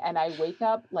setting, and I wake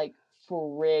up like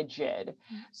frigid.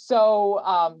 So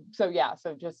yeah,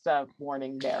 so just a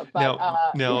warning there. But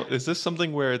Now, is this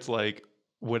something where it's like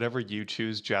whatever you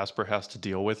choose, Jasper has to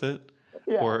deal with it,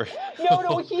 yeah. or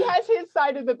No, he has his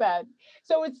side of the bed.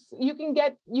 So it's you can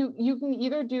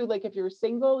either do like, if you're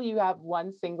single, you have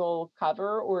one single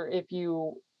cover, or if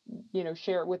you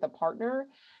share it with a partner,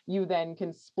 you then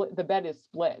can split, the bed is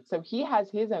split. So he has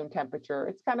his own temperature.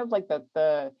 It's kind of like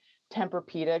the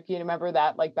Tempur-Pedic, remember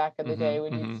that, like back in the day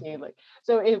when you'd see like,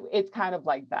 so it's kind of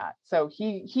like that. So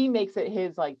he makes it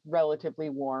his like relatively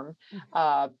warm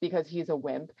because he's a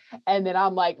wimp. And then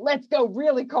I'm like, let's go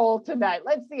really cold tonight.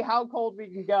 Let's see how cold we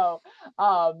can go.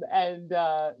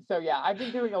 So yeah, I've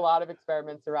been doing a lot of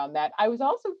experiments around that. I was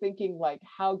also thinking like,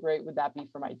 how great would that be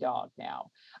for my dog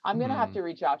now? I'm going to have to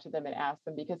reach out to them and ask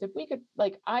them, because if we could,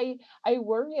 like, I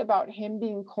worry about him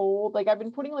being cold. Like, I've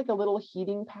been putting like a little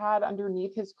heating pad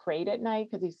underneath his crate at night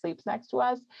because he sleeps next to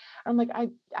us. I'm like,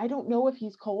 I don't know if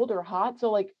he's cold or hot. So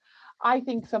like, I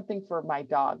think something for my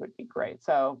dog would be great.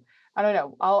 So I don't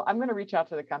know. I'm going to reach out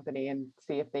to the company and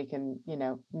see if they can,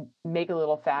 make a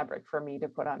little fabric for me to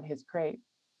put on his crate.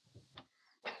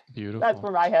 Beautiful. That's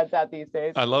where my head's at these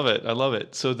days. I love it. I love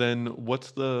it. So then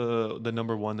what's the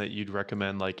number one that you'd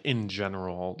recommend, like in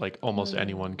general, like almost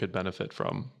anyone could benefit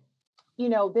from?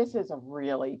 This is a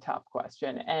really tough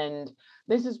question. And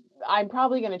I'm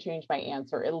probably going to change my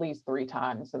answer at least 3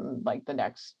 times in like the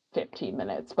next 15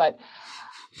 minutes. But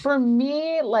for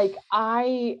me, like,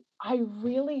 I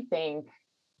really think,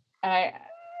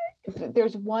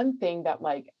 there's one thing that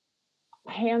like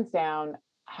hands down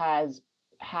has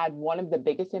had one of the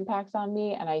biggest impacts on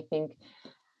me, and I think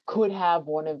could have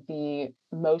one of the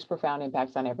most profound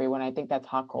impacts on everyone. I think that's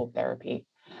hot cold therapy.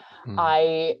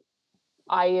 I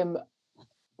am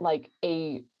like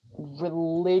a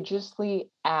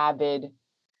religiously avid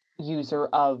user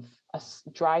of a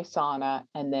dry sauna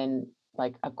and then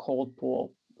like a cold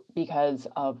pool, because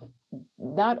of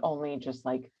not only just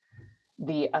like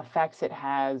the effects it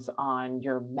has on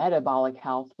your metabolic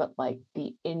health, but like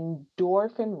the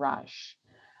endorphin rush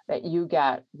that you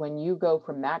get when you go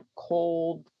from that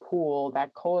cold pool,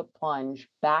 that cold plunge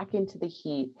back into the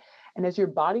heat. And as your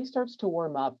body starts to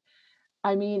warm up,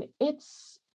 I mean,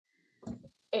 it's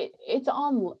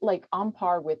on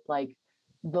par with like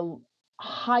the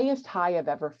highest high I've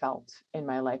ever felt in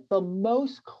my life, the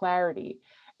most clarity.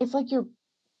 It's like your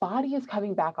body is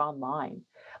coming back online.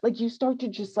 Like you start to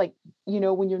just like,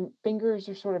 when your fingers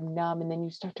are sort of numb and then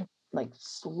you start to like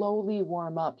slowly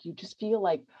warm up, you just feel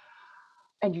like,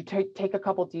 and you take a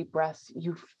couple deep breaths,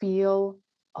 you feel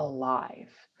alive.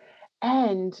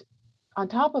 And on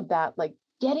top of that, like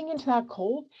getting into that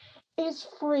cold is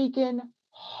freaking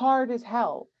hard as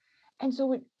hell. And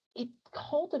so it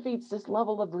cultivates this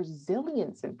level of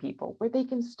resilience in people where they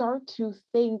can start to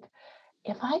think,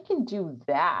 if I can do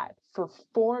that for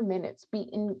 4 minutes, be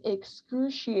in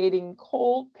excruciating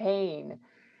cold pain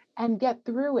and get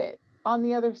through it on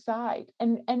the other side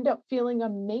and end up feeling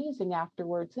amazing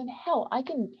afterwards, and hell, I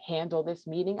can handle this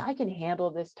meeting, I can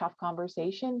handle this tough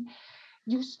conversation.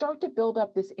 You start to build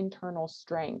up this internal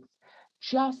strength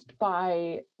just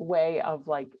by way of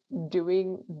like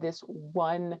doing this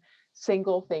one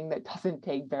single thing that doesn't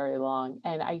take very long.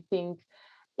 And I think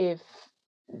if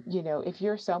if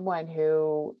you're someone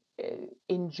who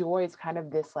enjoys kind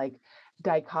of this like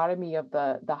dichotomy of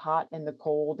the hot and the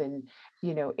cold, and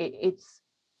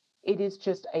it is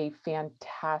just a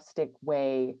fantastic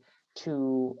way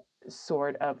to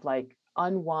sort of like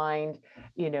unwind,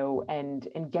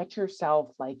 and get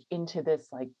yourself like into this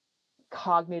like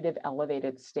cognitive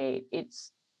elevated state.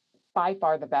 It's by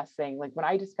far the best thing. Like when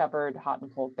I discovered hot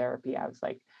and cold therapy, I was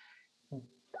like,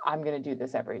 I'm going to do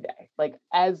this every day, like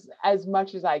as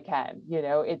much as I can.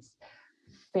 It's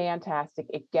fantastic.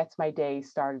 It gets my day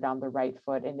started on the right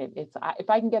foot, and if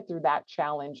I can get through that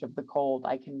challenge of the cold,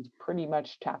 I can pretty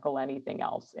much tackle anything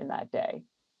else in that day.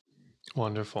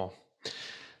 Wonderful.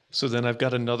 So then I've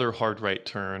got another hard right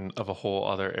turn of a whole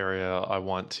other area I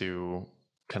want to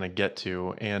kind of get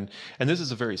to, and this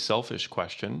is a very selfish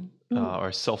question, or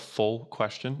a self-full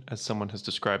question, as someone has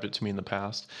described it to me in the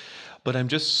past. But I'm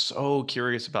just so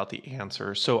curious about the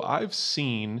answer. So I've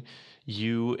seen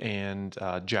you and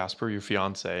Jasper, your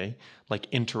fiance, like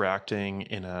interacting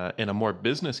in a more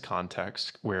business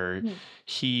context where Mhm.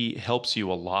 he helps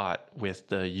you a lot with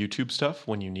the YouTube stuff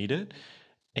when you need it,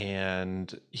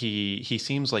 and he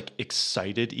seems like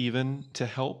excited even to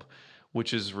help,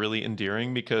 which is really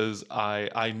endearing because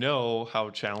I know how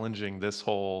challenging this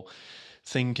whole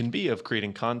thing can be of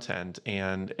creating content.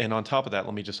 And on top of that,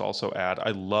 let me just also add, I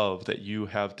love that you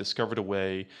have discovered a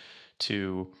way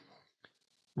to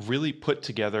really put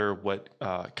together what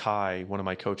Kai, one of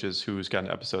my coaches, who's got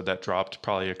an episode that dropped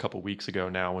probably a couple weeks ago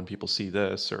now when people see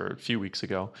this, or a few weeks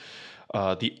ago,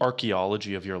 the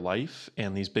archaeology of your life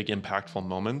and these big impactful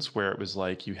moments where it was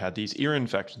like you had these ear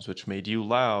infections, which made you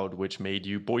loud, which made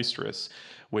you boisterous,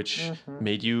 which Mhm.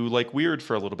 made you like weird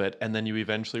for a little bit. And then you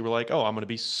eventually were like, oh, I'm going to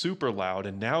be super loud.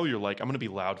 And now you're like, I'm going to be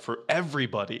loud for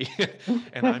everybody.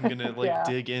 And I'm going to like Yeah.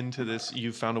 dig into this.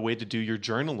 You found a way to do your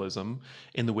journalism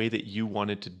in the way that you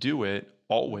wanted to do it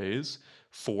always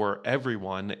for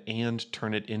everyone and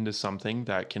turn it into something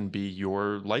that can be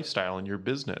your lifestyle and your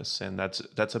business, and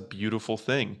that's a beautiful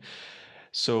thing.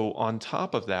 So on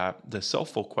top of that, the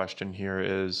selfful question here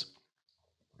is,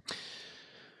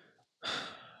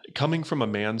 coming from a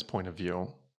man's point of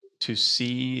view, to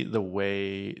see the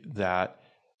way that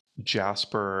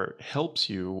Jasper helps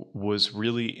you was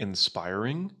really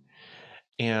inspiring.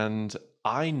 And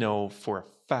I know for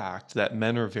a fact that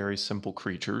men are very simple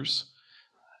creatures,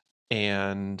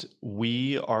 and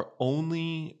we are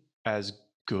only as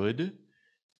good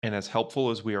and as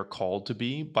helpful as we are called to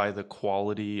be by the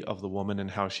quality of the woman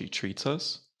and how she treats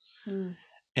us. Mm.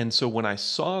 And so when I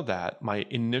saw that, my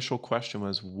initial question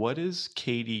was, what does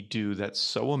Katie do that's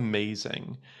so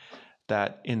amazing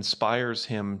that inspires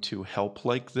him to help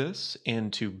like this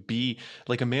and to be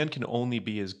like, a man can only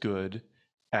be as good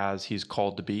as he's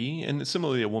called to be. And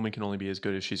similarly, a woman can only be as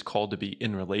good as she's called to be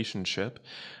in relationship.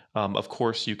 Of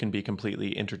course, you can be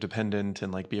completely interdependent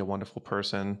and like be a wonderful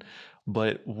person.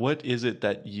 But what is it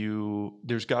that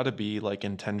there's got to be like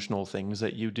intentional things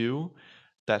that you do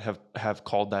that have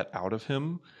called that out of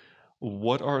him.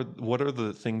 What are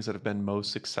the things that have been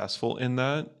most successful in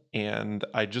that? And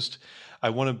I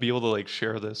want to be able to like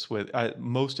share this with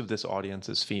most of this audience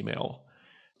is female.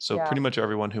 So Yeah. pretty much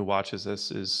everyone who watches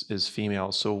this is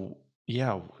female. So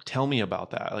yeah, tell me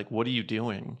about that. Like, what are you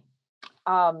doing?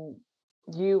 Um,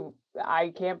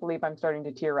 I can't believe I'm starting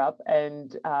to tear up,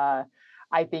 and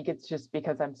I think it's just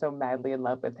because I'm so madly in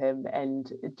love with him, and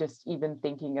just even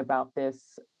thinking about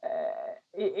this,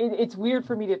 it's weird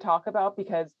for me to talk about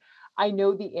because I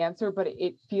know the answer, but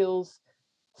it feels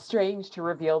strange to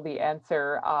reveal the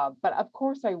answer. But of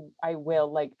course, I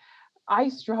will. Like, I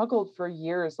struggled for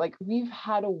years. Like, we've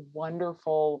had a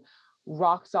wonderful,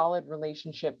 rock solid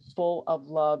relationship full of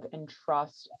love and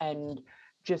trust and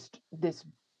just this,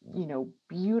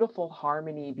 beautiful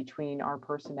harmony between our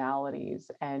personalities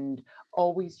and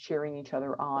always cheering each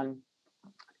other on.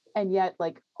 And yet,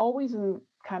 like, always in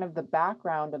kind of the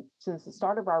background of since the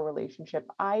start of our relationship,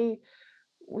 I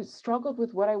was struggled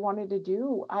with what I wanted to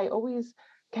do. I always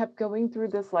kept going through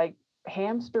this like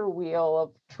hamster wheel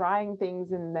of trying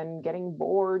things and then getting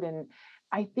bored. And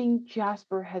I think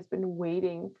Jasper has been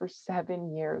waiting for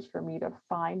 7 years for me to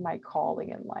find my calling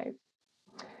in life.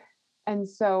 And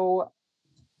so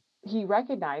he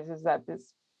recognizes that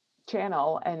this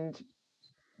channel and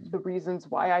the reasons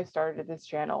why I started this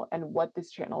channel and what this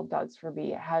channel does for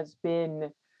me has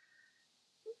been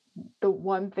the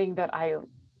one thing that I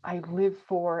live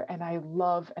for and I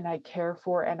love and I care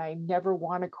for and I never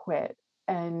want to quit.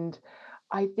 And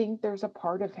I think there's a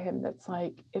part of him that's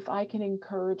like, if I can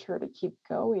encourage her to keep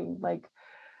going, like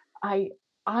I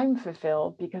I'm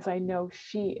fulfilled because I know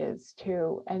she is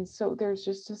too. And so there's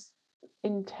just this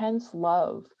intense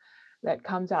love that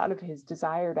comes out of his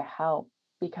desire to help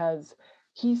because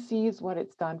he sees what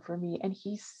it's done for me and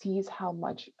he sees how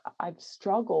much I've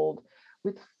struggled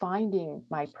with finding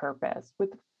my purpose,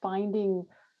 with finding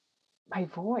my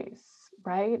voice,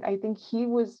 right? I think he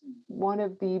was one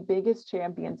of the biggest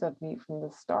champions of me from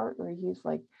the start, where he's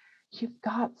like, you've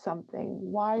got something.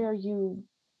 Why are you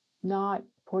not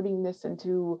putting this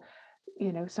into,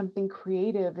 something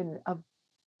creative and of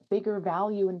bigger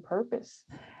value and purpose?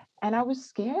 And I was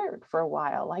scared for a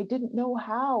while. I didn't know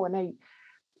how.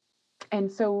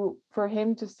 And so for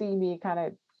him to see me kind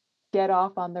of get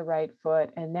off on the right foot.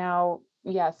 And now,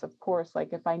 yes, of course, like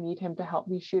if I need him to help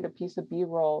me shoot a piece of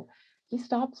B-roll, he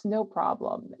stops no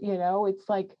problem. It's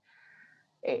like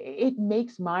it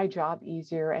makes my job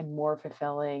easier and more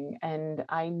fulfilling. And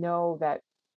I know that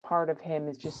part of him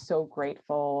is just so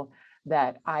grateful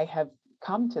that I have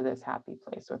come to this happy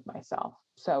place with myself.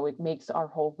 So it makes our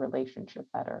whole relationship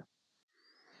better.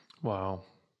 Wow.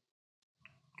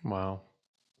 Wow.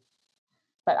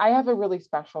 But I have a really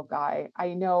special guy.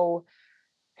 I know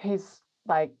he's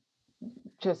like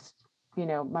just,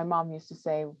 my mom used to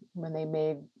say when they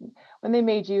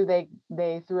made you,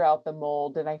 they threw out the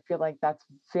mold, and I feel like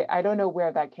I don't know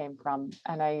where that came from,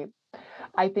 and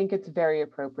I think it's very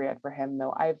appropriate for him,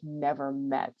 though. I've never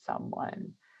met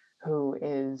someone who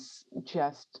is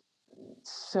just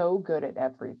so good at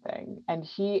everything. And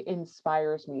he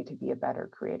inspires me to be a better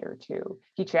creator too.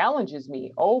 He challenges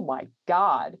me. Oh my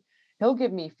God. He'll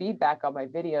give me feedback on my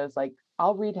videos. Like,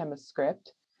 I'll read him a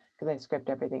script because I script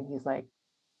everything. He's like,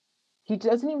 he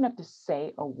doesn't even have to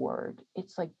say a word.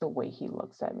 It's like the way he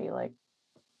looks at me, like,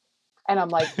 and I'm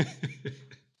like,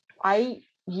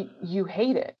 you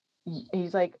hate it.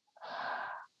 He's like,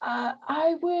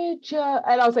 I would just,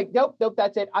 and I was like, nope, nope,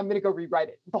 that's it. I'm gonna go rewrite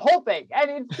it, the whole thing. And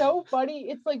it's so funny.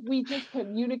 It's like we just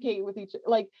communicate with each,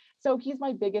 like, so he's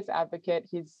my biggest advocate.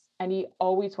 And he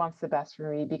always wants the best for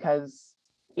me because,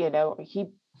 he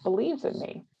believes in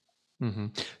me. hmm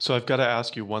So I've got to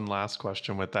ask you one last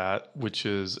question with that, which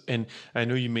is, and I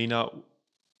know you may not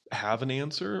have an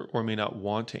answer or may not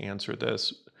want to answer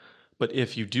this, but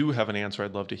if you do have an answer,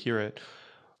 I'd love to hear it.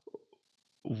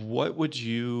 What would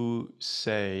you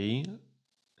say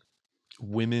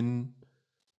women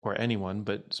or anyone,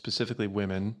 but specifically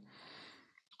women,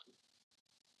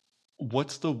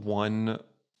 what's the one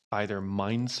either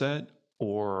mindset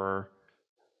or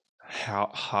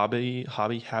habit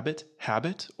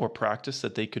or practice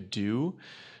that they could do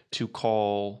to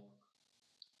call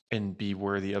and be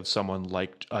worthy of someone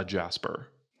like Jasper?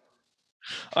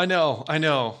 I know.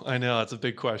 It's a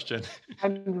big question.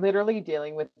 I'm literally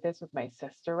dealing with this with my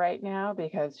sister right now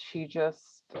because she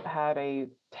just had a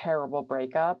terrible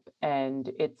breakup.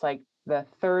 And it's like the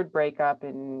third breakup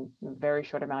in a very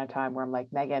short amount of time where I'm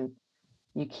like, Megan,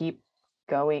 you keep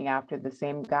going after the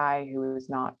same guy who is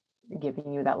not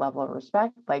giving you that level of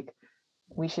respect. Like,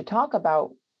 we should talk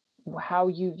about how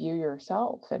you view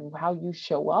yourself and how you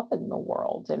show up in the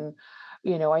world. And,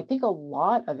 I think a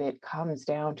lot of it comes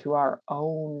down to our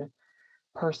own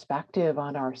perspective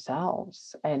on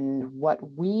ourselves and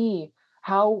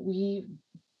how we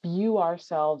view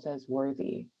ourselves as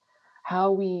worthy,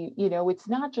 how it's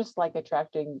not just like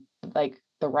attracting like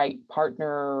the right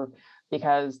partner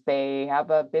because they have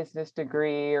a business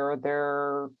degree or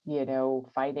they're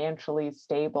financially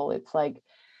stable. It's like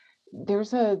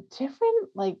there's a different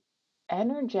like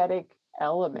energetic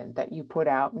element that you put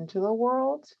out into the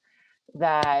world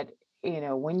that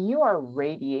when you are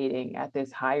radiating at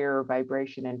this higher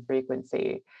vibration and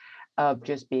frequency of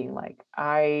just being like,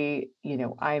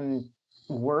 I'm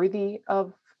worthy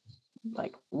of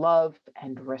like love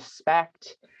and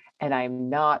respect, and I'm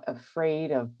not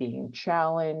afraid of being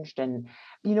challenged, and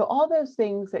all those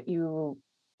things that you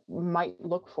might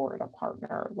look for in a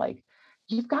partner. Like,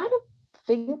 you've got to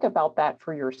think about that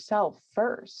for yourself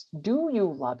first. Do you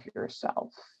love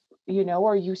yourself?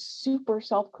 Are you super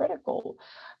self-critical?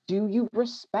 Do you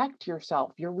respect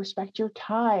yourself? You respect your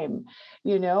time,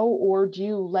 or do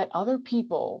you let other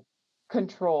people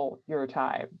control your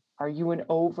time? Are you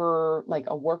like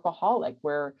a workaholic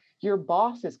where your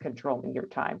boss is controlling your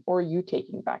time, or are you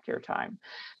taking back your time?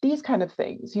 These kind of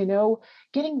things,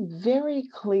 getting very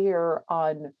clear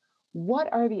on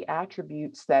what are the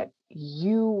attributes that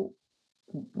you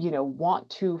want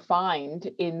to find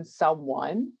in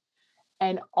someone,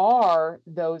 and are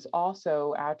those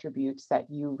also attributes that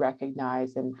you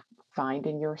recognize and find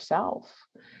in yourself?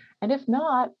 And if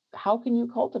not, how can you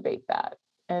cultivate that?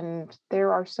 And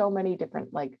there are so many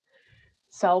different like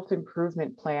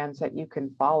self-improvement plans that you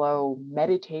can follow,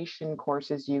 meditation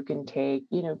courses you can take,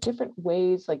 different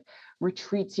ways, like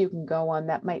retreats you can go on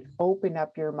that might open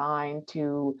up your mind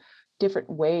to different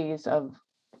ways of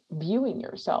viewing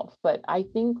yourself. But I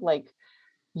think like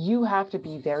you have to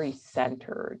be very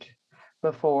centered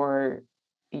before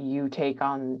you take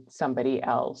on somebody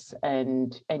else.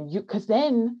 And you, because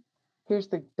then here's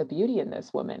the beauty in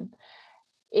this, woman.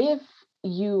 If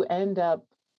you end up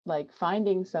like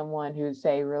finding someone who's,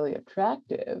 say, really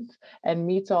attractive and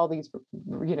meets all these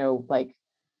like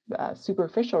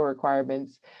superficial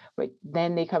requirements, but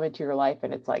then they come into your life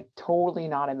and it's like totally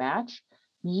not a match,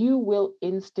 you will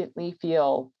instantly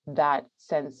feel that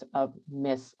sense of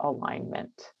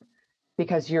misalignment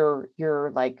because your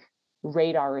like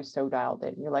radar is so dialed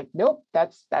in. You're like, nope,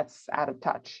 that's out of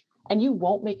touch. And you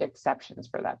won't make exceptions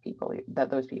for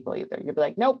those people either. You'll be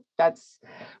like, nope, that's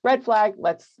red flag.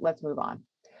 Let's move on.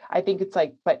 I think it's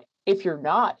like, but if you're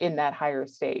not in that higher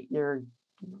state, you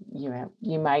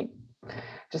might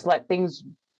just let things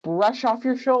brush off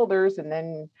your shoulders, and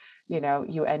then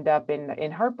you end up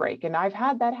in heartbreak. And I've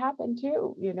had that happen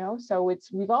too, so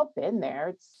we've all been there.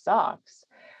 It sucks,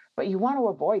 but you want to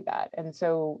avoid that. And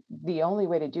so the only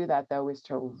way to do that, though, is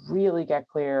to really get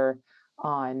clear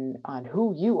on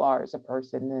who you are as a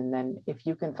person. And then if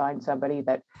you can find somebody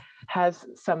that has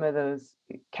some of those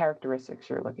characteristics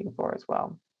you're looking for as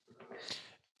well.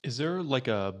 Is there like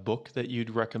a book that you'd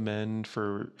recommend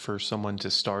for someone to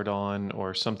start on,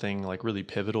 or something like really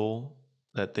pivotal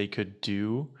that they could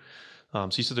do? So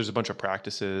you said there's a bunch of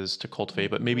practices to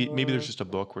cultivate, but maybe there's Mhm. just a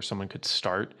book where someone could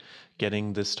start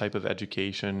getting this type of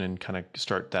education and kind of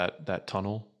start that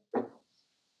tunnel.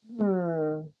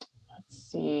 Let's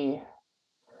see.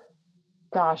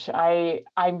 Gosh,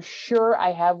 I'm sure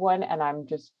I have one, and I'm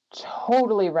just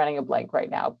totally running a blank right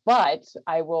now, but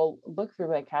I will look through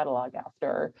my catalog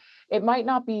after. It might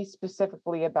not be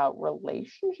specifically about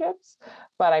relationships,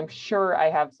 but I'm sure I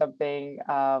have something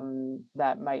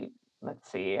that might, let's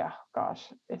see. Oh,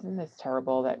 gosh, isn't this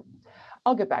terrible that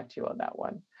I'll get back to you on that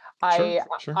one. Sure, I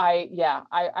sure. I yeah,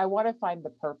 I want to find the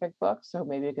perfect book, so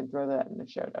maybe I can throw that in the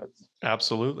show notes.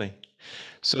 Absolutely.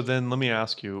 So then let me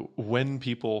ask you, when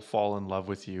people fall in love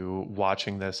with you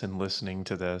watching this and listening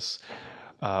to this,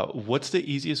 what's the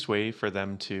easiest way for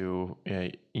them to,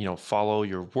 follow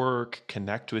your work,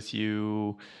 connect with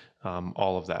you,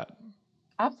 all of that?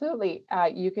 Absolutely.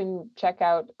 You can check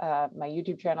out my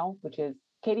YouTube channel, which is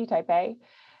Katie Type A.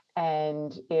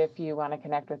 And if you want to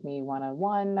connect with me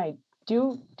one-on-one, I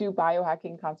do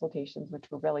biohacking consultations, which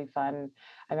were really fun.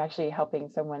 I'm actually helping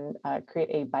someone create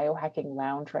a biohacking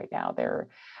lounge right now.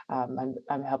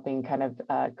 I'm helping kind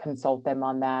of consult them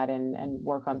on that and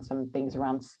work on some things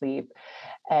around sleep.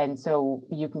 And so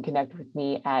you can connect with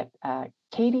me at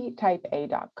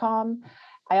katietypea.com.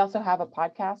 I also have a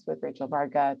podcast with Rachel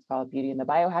Varga. It's called Beauty and the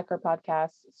Biohacker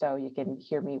Podcast. So you can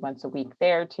hear me once a week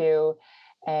there too.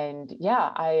 And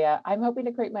yeah, I'm hoping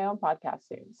to create my own podcast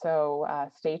soon. So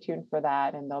stay tuned for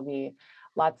that, and there'll be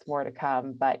lots more to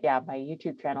come. But yeah, my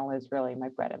YouTube channel is really my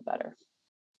bread and butter.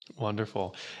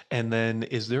 Wonderful. And then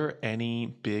is there any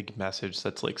big message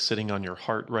that's like sitting on your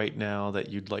heart right now that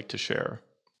you'd like to share?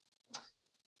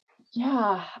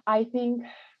 Yeah, I think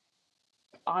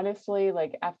honestly,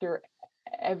 like after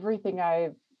everything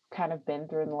I've kind of been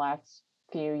through in the last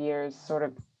few years, sort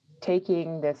of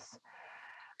taking this,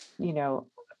 you know,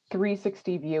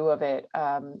 360 view of it,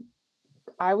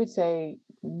 I would say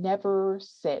never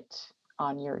sit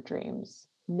on your dreams.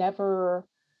 Never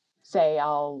say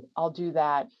I'll do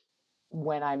that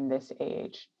when I'm this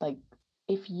age. Like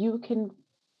if you can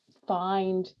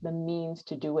find the means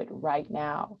to do it right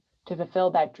now, to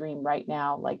fulfill that dream right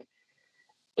now, like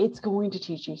it's going to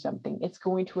teach you something. It's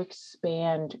going to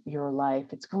expand your life.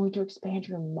 It's going to expand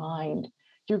your mind.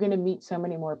 You're going to meet so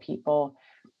many more people.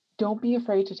 Don't be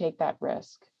afraid to take that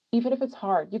risk. Even if it's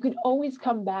hard, you can always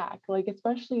come back. Like,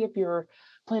 especially if you're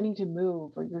planning to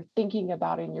move or you're thinking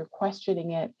about it and you're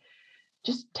questioning it,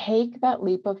 just take that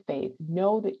leap of faith.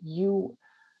 Know that you're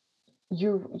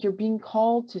being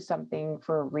called to something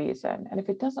for a reason. And if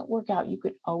it doesn't work out, you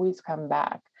could always come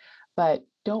back. But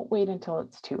don't wait until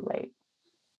it's too late.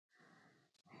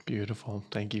 Beautiful.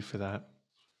 Thank you for that.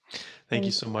 Thank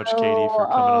you Thank so you. much, Katie, for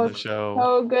coming on Oh, the show.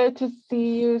 so good to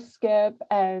see you, Skip.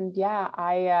 And yeah,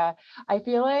 I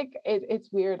feel like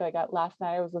it's weird. I got last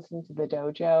night I was listening to the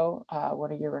Dojo,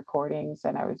 one of your recordings,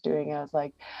 and I was doing it. I was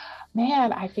like,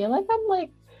 man, I feel like I'm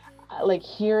like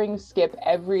hearing Skip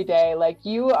every day. Like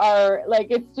you are like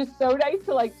it's just so nice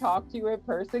to like talk to you in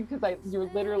person because you're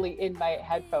literally in my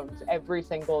headphones every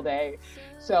single day.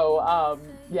 So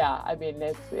yeah, I mean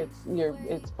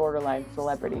it's borderline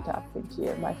celebrity talking to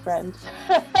you, my friend.